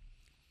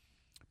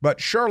 But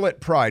Charlotte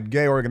Pride,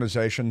 gay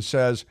organization,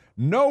 says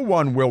no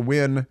one will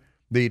win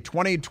the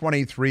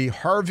 2023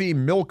 Harvey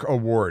Milk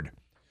Award.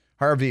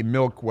 Harvey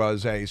Milk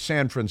was a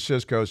San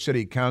Francisco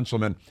city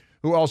councilman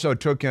who also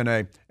took in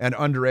an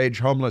underage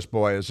homeless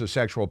boy as a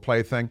sexual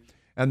plaything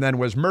and then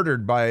was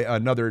murdered by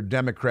another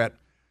Democrat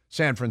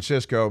San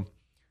Francisco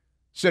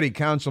city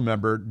council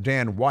member,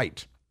 Dan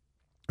White,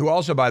 who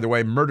also, by the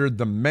way, murdered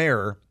the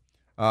mayor,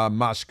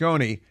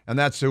 Moscone, and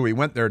that's who he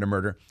went there to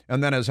murder.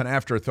 And then as an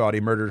afterthought, he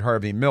murdered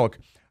Harvey Milk.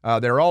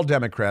 They're all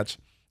Democrats,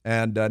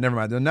 and never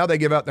mind. Now they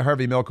give out the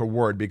Harvey Milk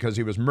Award because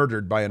he was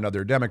murdered by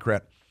another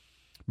Democrat,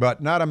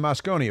 but not a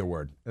Moscone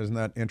Award. Isn't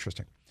that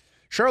interesting?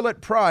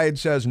 Charlotte Pride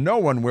says no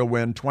one will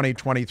win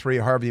 2023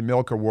 Harvey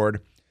Milk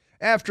Award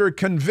after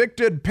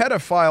convicted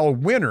pedophile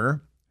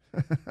winner,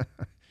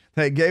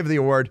 they gave the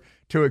award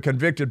to a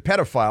convicted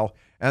pedophile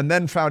and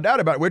then found out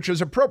about it, which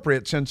is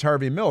appropriate since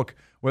Harvey Milk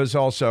was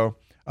also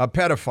a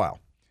pedophile.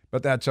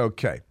 But that's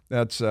okay.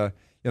 That's,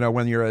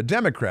 when you're a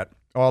Democrat,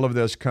 all of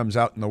this comes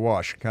out in the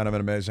wash. Kind of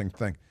an amazing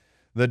thing.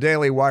 The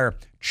Daily Wire,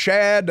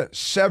 Chad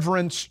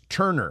Severance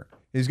Turner.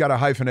 He's got a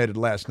hyphenated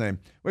last name,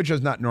 which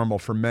is not normal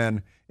for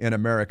men in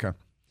America.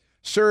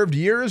 Served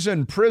years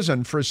in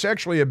prison for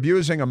sexually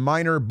abusing a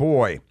minor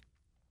boy.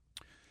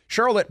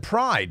 Charlotte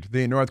Pride,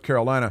 the North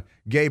Carolina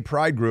gay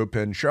pride group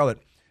in Charlotte,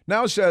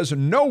 now says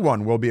no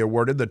one will be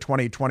awarded the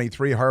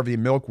 2023 Harvey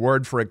Milk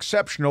Award for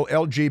exceptional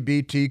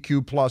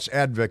LGBTQ plus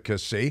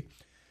advocacy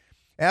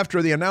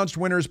after the announced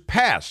winners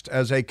passed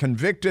as a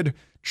convicted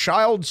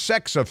child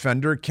sex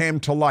offender came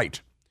to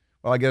light.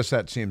 Well, I guess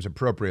that seems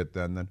appropriate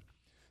then.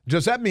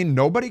 Does that mean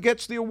nobody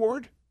gets the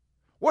award?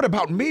 What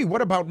about me?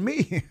 What about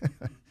me?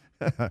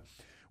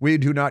 We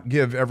do not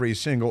give every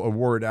single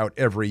award out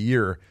every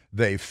year,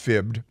 they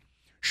fibbed.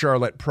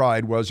 Charlotte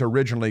Pride was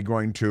originally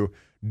going to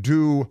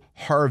do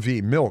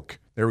Harvey Milk.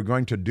 They were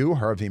going to do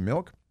Harvey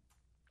Milk,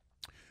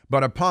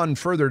 but upon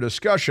further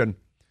discussion,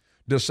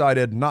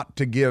 decided not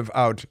to give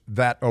out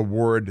that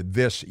award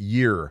this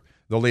year.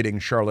 The leading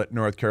Charlotte,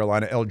 North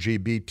Carolina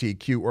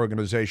LGBTQ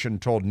organization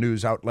told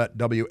news outlet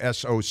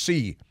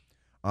WSOC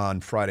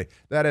on Friday.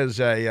 That's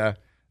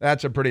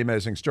a pretty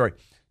amazing story.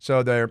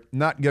 So they're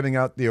not giving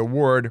out the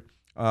award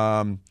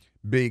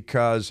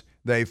because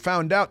they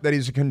found out that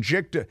he's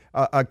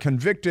a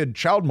convicted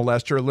child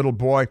molester, a little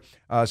boy,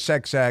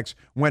 sex acts,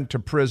 went to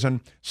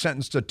prison,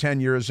 sentenced to 10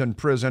 years in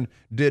prison,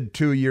 did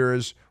 2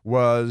 years,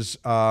 was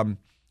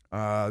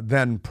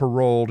then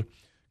paroled,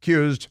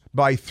 accused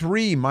by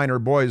 3 minor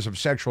boys of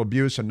sexual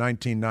abuse in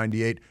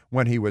 1998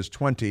 when he was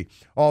 20,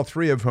 all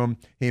 3 of whom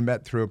he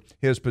met through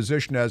his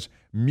position as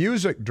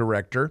music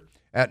director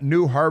at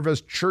New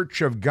Harvest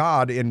Church of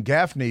God in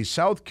Gaffney,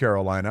 South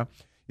Carolina.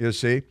 You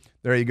see,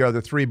 there you go.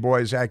 The 3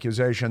 boys'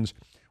 accusations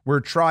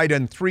were tried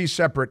in 3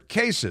 separate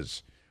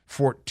cases.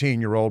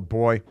 14-year-old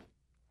boy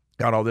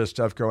got all this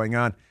stuff going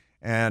on.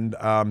 And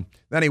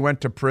then he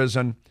went to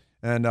prison,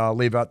 and I'll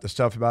leave out the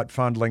stuff about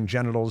fondling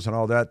genitals and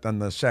all that. Then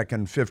the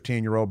second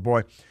 15-year-old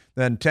boy,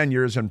 then 10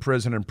 years in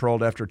prison and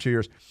paroled after 2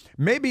 years.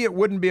 Maybe it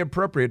wouldn't be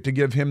appropriate to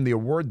give him the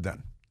award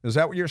then. Is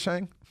that what you're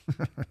saying?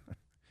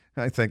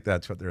 I think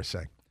that's what they're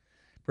saying.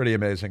 Pretty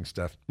amazing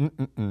stuff.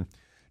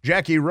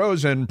 Jackie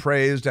Rosen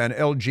praised an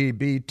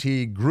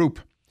LGBT group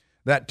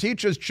that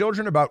teaches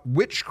children about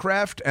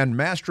witchcraft and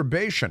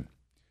masturbation.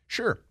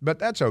 Sure, but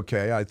that's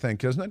okay, I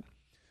think, isn't it?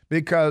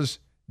 Because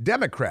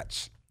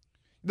Democrats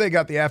They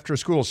got the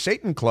after-school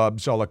Satan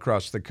clubs all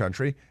across the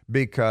country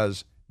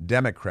because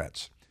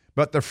Democrats.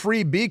 But the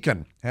Free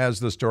Beacon has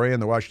the story,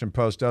 and the Washington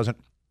Post doesn't.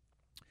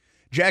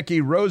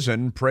 Jackie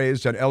Rosen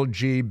praised an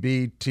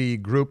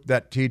LGBT group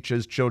that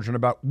teaches children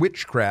about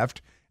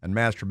witchcraft and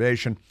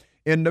masturbation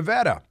in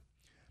Nevada.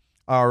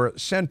 Our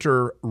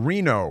Center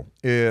Reno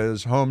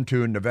is home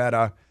to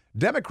Nevada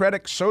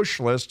Democratic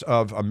Socialist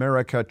of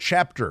America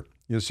chapter.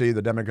 You see,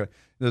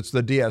 it's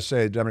the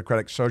DSA,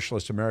 Democratic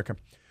Socialist America.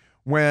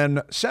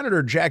 When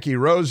Senator Jackie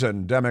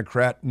Rosen,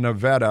 Democrat,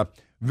 Nevada,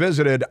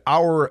 visited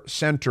Our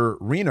Center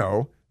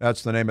Reno,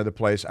 that's the name of the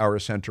place, Our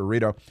Center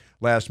Reno,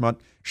 last month,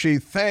 she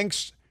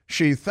thanked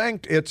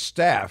its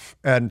staff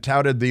and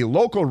touted the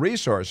local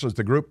resources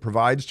the group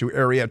provides to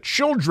area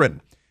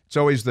children. It's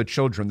always the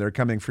children. They're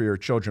coming for your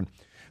children.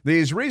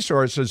 These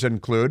resources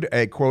include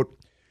a, quote,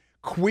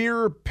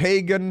 queer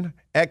pagan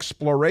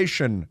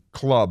exploration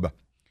club.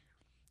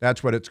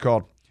 That's what it's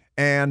called.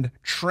 And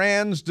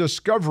trans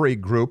discovery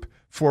group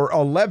for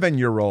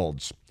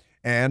 11-year-olds.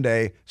 And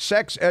a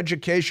sex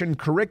education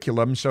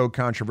curriculum so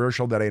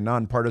controversial that a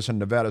nonpartisan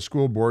Nevada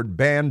school board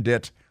banned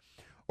it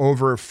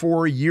over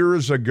 4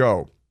 years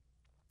ago.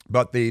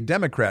 But the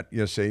Democrat,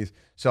 you see,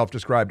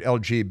 self-described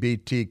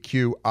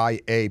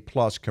LGBTQIA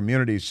plus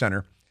community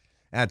center,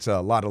 that's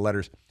a lot of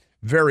letters,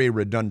 very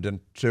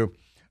redundant too.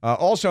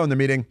 Also in the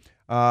meeting,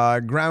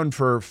 ground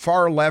for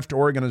far-left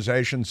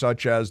organizations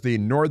such as the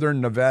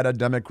Northern Nevada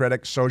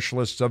Democratic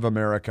Socialists of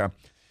America.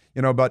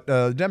 But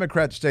the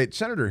Democrat state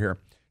senator here,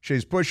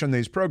 she's pushing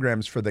these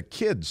programs for the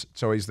kids.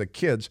 It's always the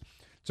kids.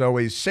 It's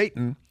always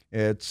Satan.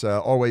 It's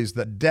always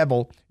the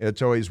devil.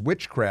 It's always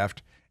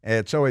witchcraft.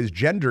 It's always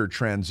gender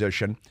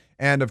transition.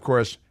 And, of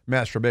course,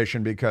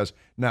 masturbation, because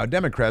now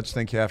Democrats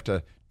think you have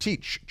to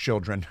teach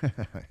children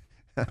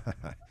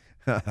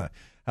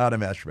how to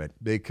masturbate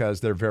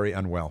because they're very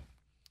unwell.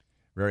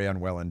 Very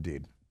unwell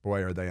indeed.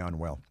 Boy, are they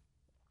unwell.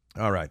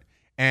 All right.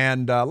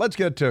 And let's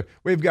get to,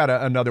 we've got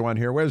another one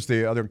here. Where's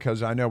the other?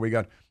 Because I know we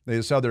got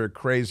this other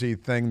crazy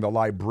thing, the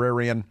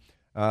librarian.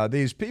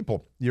 These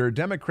people, your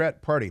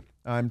Democrat Party,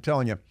 I'm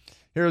telling you.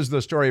 Here's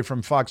the story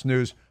from Fox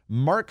News.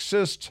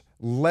 Marxist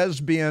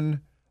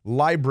lesbian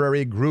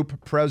library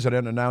group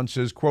president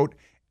announces, quote,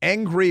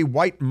 angry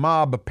white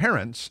mob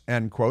parents,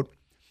 end quote,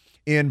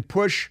 in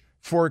push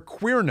for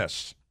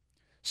queerness.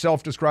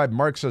 Self-described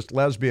Marxist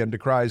lesbian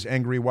decries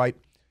angry white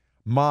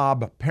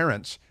mob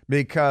parents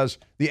because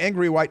the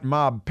angry white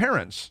mob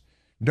parents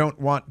don't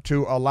want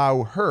to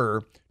allow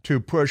her to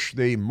push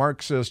the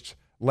Marxist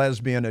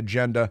lesbian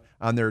agenda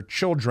on their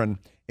children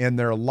in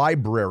their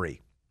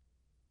library.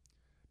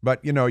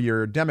 But,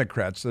 your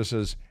Democrats, this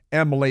is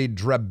Emily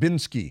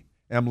Drabinsky,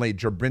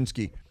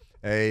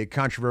 a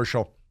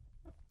controversial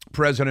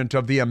president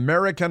of the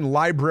American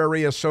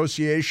Library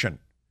Association.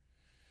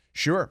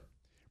 Sure.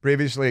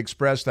 Previously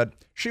expressed that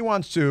she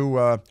wants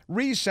to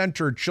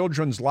recenter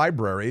children's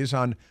libraries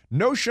on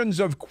notions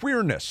of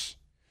queerness.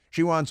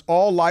 She wants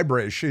all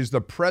libraries. She's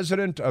the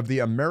president of the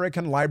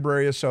American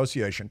Library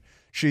Association.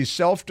 She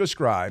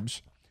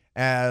self-describes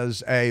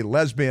as a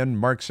lesbian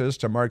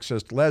Marxist, a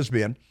Marxist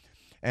lesbian,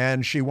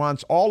 and she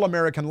wants all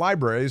American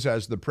libraries,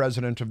 as the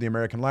president of the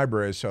American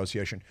Library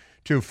Association,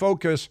 to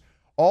focus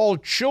all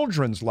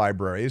children's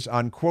libraries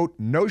on, quote,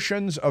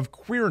 notions of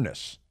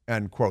queerness,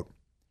 end quote.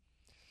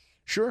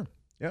 Sure.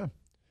 Yeah.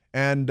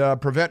 And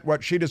prevent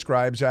what she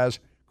describes as,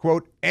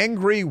 quote,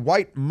 angry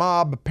white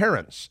mob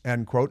parents,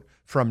 end quote,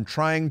 from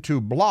trying to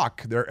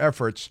block their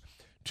efforts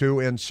to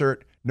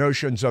insert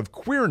notions of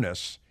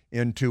queerness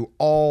into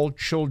all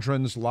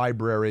children's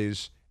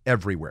libraries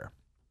everywhere.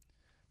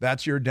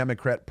 That's your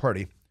Democrat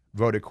Party.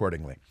 Vote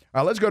accordingly.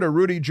 Let's go to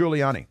Rudy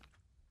Giuliani,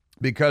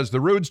 because the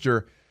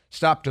Rudester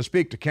stopped to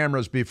speak to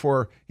cameras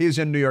before he's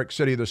in New York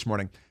City this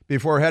morning,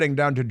 before heading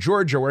down to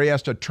Georgia, where he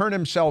has to turn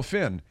himself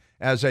in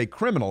as a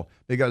criminal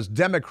because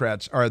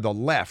Democrats are the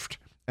left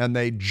and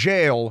they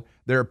jail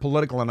their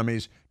political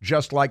enemies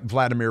just like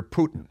Vladimir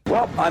Putin.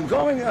 Well, I'm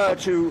going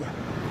to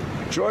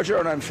Georgia,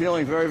 and I'm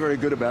feeling very, very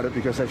good about it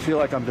because I feel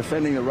like I'm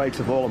defending the rights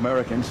of all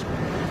Americans,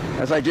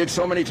 as I did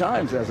so many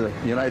times as a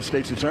United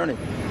States attorney.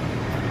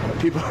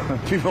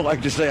 People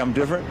like to say I'm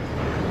different.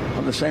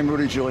 I'm the same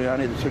Rudy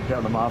Giuliani that took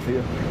down the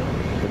mafia,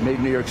 that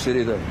made New York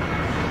City the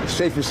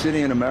safest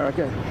city in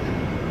America,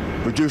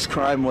 reduced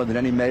crime more than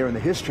any mayor in the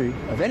history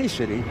of any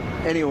city,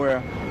 anywhere.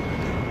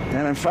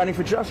 And I'm fighting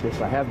for justice.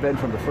 I have been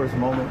from the first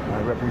moment.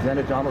 I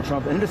represented Donald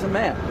Trump, an innocent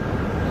man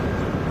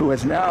who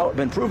has now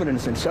been proven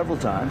innocent several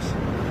times.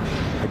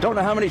 I don't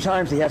know how many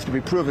times he has to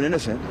be proven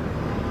innocent,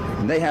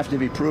 and they have to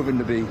be proven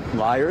to be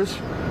liars,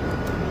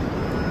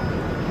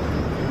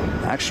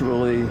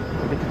 actually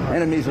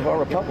enemies of our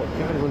republic,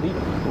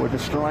 who are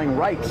destroying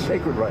rights,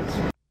 sacred rights.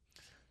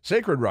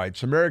 Sacred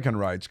rights, American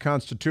rights,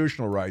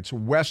 constitutional rights,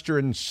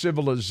 Western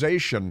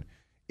civilization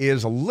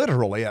is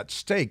literally at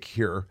stake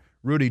here,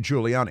 Rudy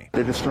Giuliani.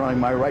 They're destroying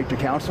my right to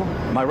counsel,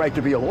 my right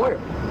to be a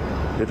lawyer.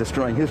 They're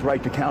destroying his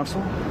right to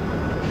counsel.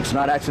 It's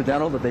not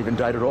accidental that they've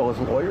indicted all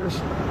his lawyers.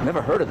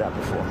 Never heard of that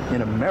before.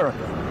 In America,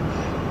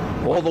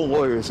 all the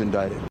lawyers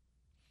indicted.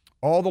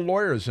 All the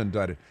lawyers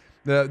indicted.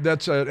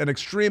 That's an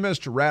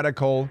extremist,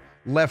 radical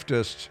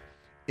leftist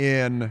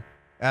in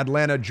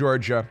Atlanta,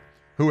 Georgia,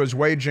 who is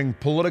waging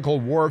political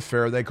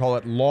warfare. They call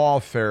it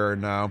lawfare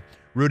now.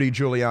 Rudy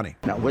Giuliani.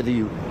 Now, whether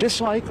you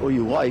dislike or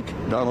you like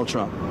Donald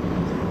Trump,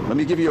 let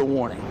me give you a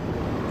warning.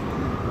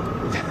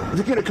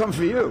 They're going to come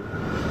for you.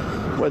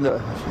 When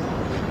the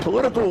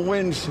political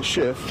winds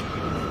shift,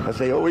 as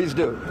they always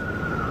do,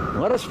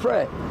 let us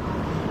pray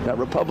that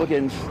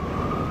Republicans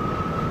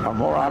are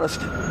more honest,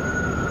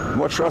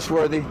 more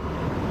trustworthy,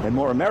 and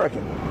more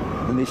American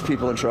than these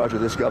people in charge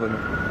of this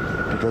government.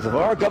 Because if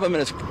our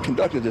government is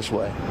conducted this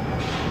way,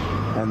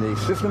 and the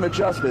system of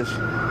justice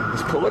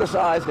is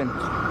politicized and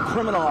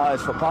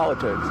criminalized for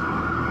politics,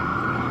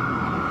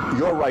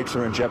 your rights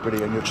are in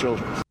jeopardy and your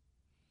children's.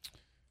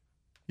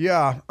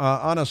 Yeah,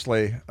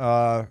 honestly,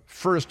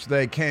 first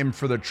they came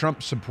for the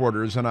Trump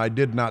supporters, and I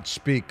did not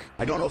speak.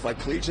 I don't know if I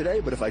plead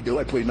today, but if I do,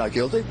 I plead not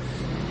guilty.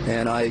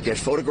 And I get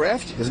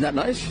photographed. Isn't that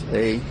nice?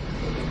 A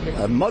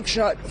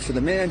mugshot for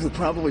the man who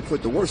probably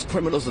put the worst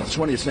criminals of the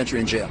 20th century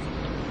in jail.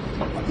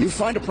 You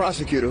find a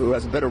prosecutor who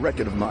has a better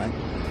record of mine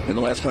in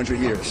the last 100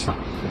 years.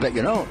 I bet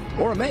you don't.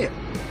 Or a mayor.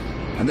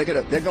 And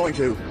they're going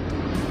to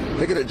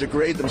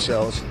degrade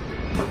themselves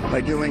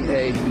by doing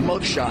a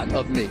mugshot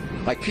of me.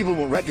 Like people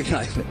will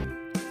recognize me.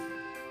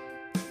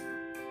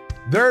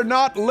 They're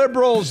not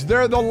liberals,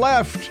 they're the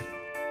left.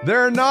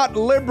 They're not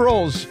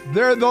liberals,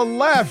 they're the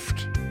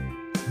left.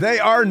 They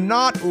are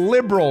not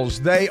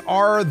liberals, they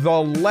are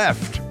the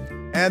left.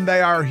 And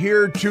they are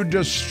here to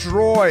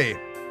destroy.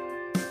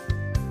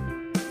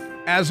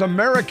 As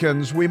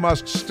Americans, we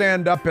must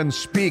stand up and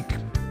speak.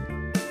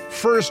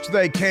 First,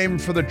 they came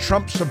for the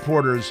Trump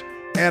supporters,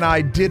 and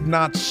I did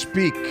not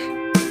speak.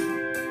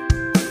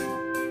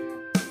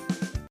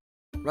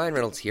 Ryan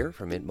Reynolds here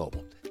from Mint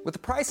Mobile. With the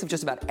price of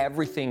just about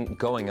everything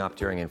going up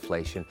during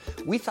inflation,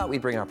 we thought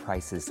we'd bring our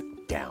prices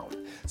down.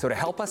 So to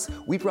help us,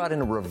 we brought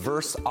in a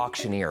reverse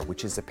auctioneer,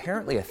 which is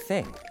apparently a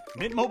thing.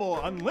 Mint Mobile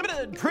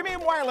Unlimited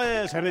Premium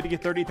Wireless. How to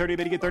get 30, 30,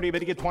 bit to get 30, bit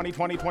to get 20,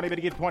 20, 20, bit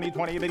to get 20,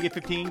 20, bit to get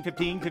 15,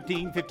 15,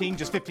 15, 15,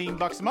 just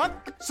 $15 a month?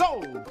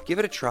 Sold! Give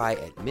it a try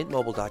at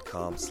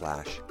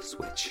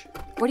mintmobile.com/switch.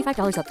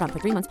 $45 up front for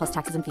 3 months plus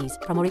taxes and fees.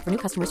 Promo rate for new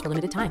customers for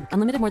limited time.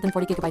 Unlimited more than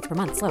 40 gigabytes per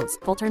month. Slows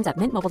full terms at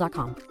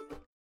mintmobile.com.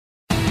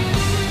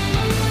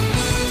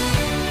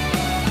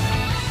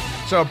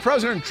 So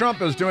President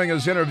Trump is doing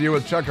his interview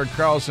with Tucker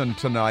Carlson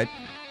tonight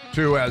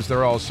to, as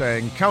they're all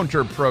saying,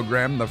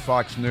 counter-program the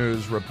Fox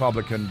News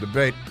Republican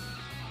debate.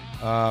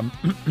 And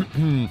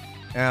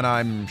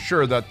I'm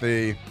sure that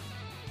the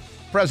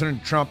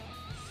President Trump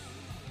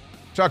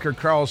Tucker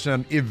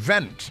Carlson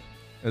event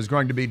is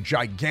going to be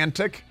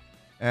gigantic,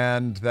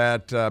 and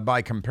that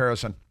by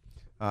comparison,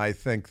 I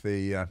think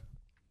the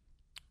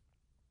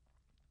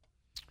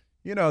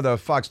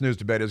Fox News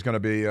debate is going to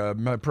be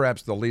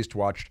perhaps the least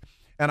watched.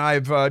 And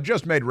I've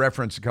just made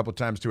reference a couple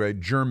times to a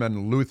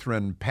German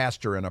Lutheran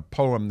pastor in a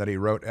poem that he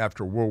wrote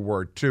after World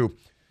War II.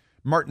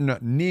 Martin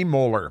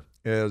Niemöller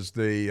is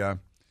the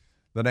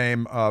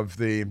name of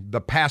the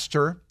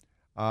pastor,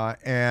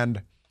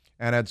 and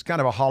it's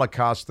kind of a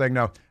Holocaust thing.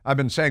 Now, I've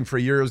been saying for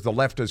years the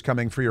left is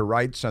coming for your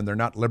rights, and they're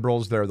not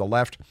liberals, they're the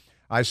left.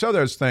 I say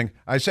those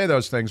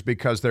things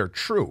because they're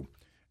true,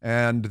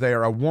 and they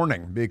are a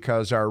warning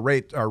because our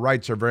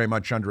rights are very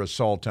much under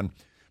assault. And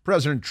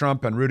President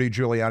Trump and Rudy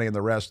Giuliani and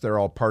the rest, they're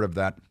all part of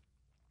that.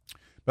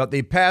 But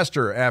the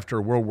pastor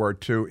after World War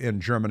II in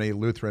Germany,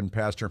 Lutheran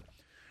pastor,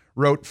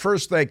 wrote,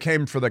 "First they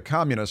came for the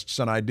communists,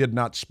 and I did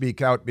not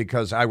speak out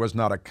because I was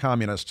not a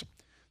communist.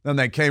 Then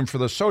they came for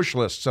the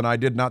socialists, and I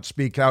did not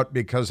speak out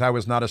because I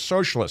was not a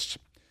socialist.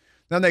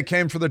 Then they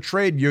came for the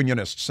trade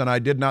unionists, and I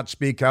did not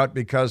speak out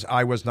because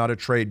I was not a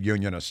trade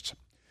unionist.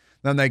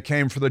 Then they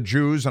came for the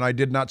Jews, and I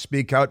did not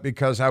speak out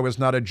because I was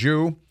not a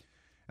Jew.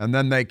 And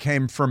then they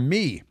came for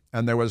me,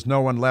 and there was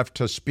no one left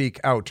to speak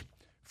out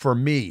for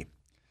me."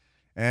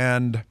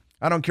 And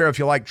I don't care if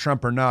you like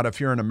Trump or not, if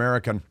you're an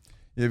American,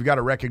 you've got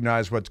to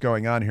recognize what's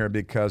going on here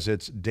because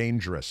it's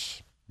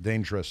dangerous.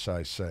 Dangerous,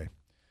 I say.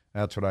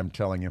 That's what I'm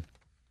telling you.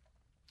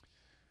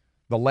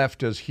 The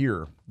left is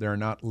here. They're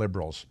not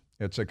liberals.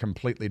 It's a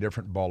completely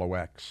different ball of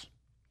wax.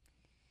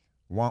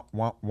 Womp,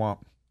 womp, womp.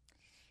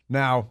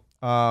 Now,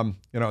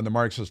 the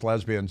Marxist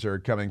lesbians are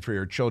coming for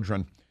your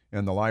children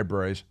in the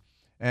libraries.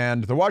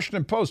 And the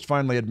Washington Post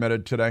finally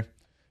admitted today,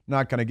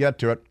 not going to get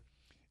to it,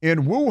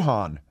 in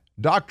Wuhan,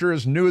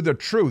 doctors knew the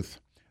truth.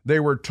 They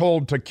were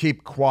told to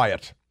keep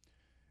quiet.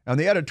 And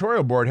the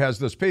editorial board has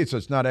this piece.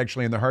 It's not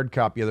actually in the hard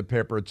copy of the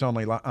paper. It's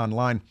only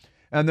online.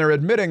 And they're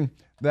admitting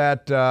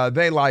that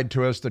they lied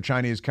to us, the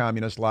Chinese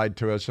communists lied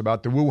to us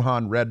about the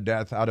Wuhan Red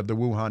Death out of the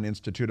Wuhan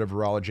Institute of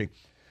Virology.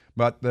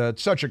 But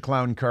it's such a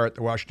clown car at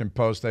the Washington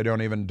Post, they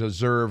don't even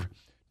deserve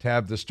to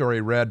have the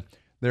story read.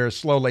 They're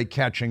slowly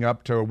catching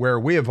up to where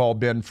we have all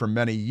been for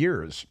many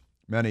years.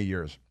 Many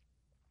years.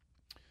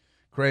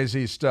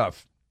 Crazy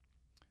stuff,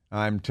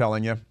 I'm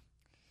telling you.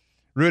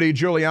 Rudy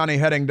Giuliani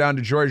heading down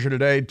to Georgia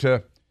today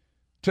to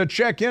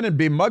check in and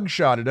be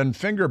mugshotted and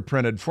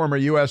fingerprinted. Former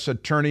U.S.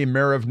 Attorney,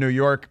 Mayor of New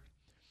York,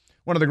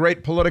 one of the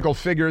great political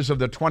figures of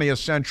the 20th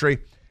century,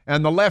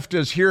 and the left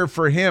is here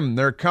for him.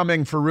 They're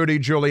coming for Rudy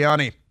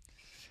Giuliani.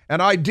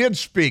 And I did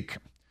speak.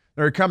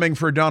 They're coming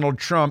for Donald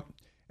Trump,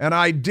 and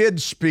I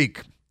did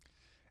speak.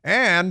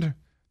 And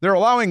they're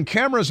allowing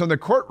cameras in the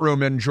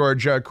courtroom in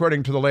Georgia,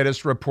 according to the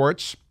latest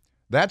reports.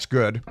 That's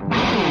good.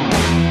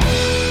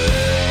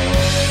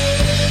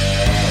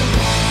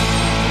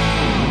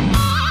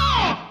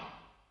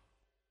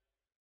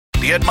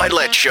 The Ed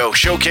Milet Show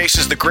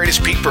showcases the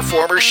greatest peak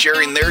performers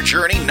sharing their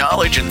journey,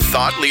 knowledge, and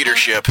thought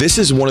leadership. This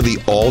is one of the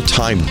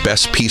all-time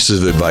best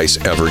pieces of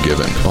advice ever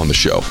given on the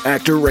show.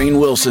 Actor Rainn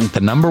Wilson. The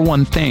number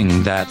one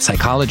thing that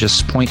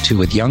psychologists point to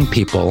with young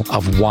people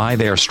of why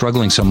they are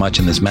struggling so much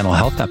in this mental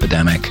health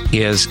epidemic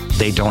is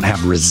they don't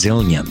have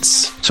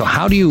resilience. So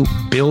how do you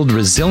build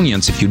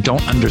resilience if you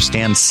don't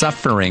understand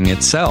suffering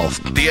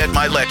itself? The Ed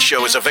Milet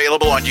Show is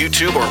available on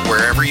YouTube or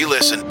wherever you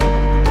listen.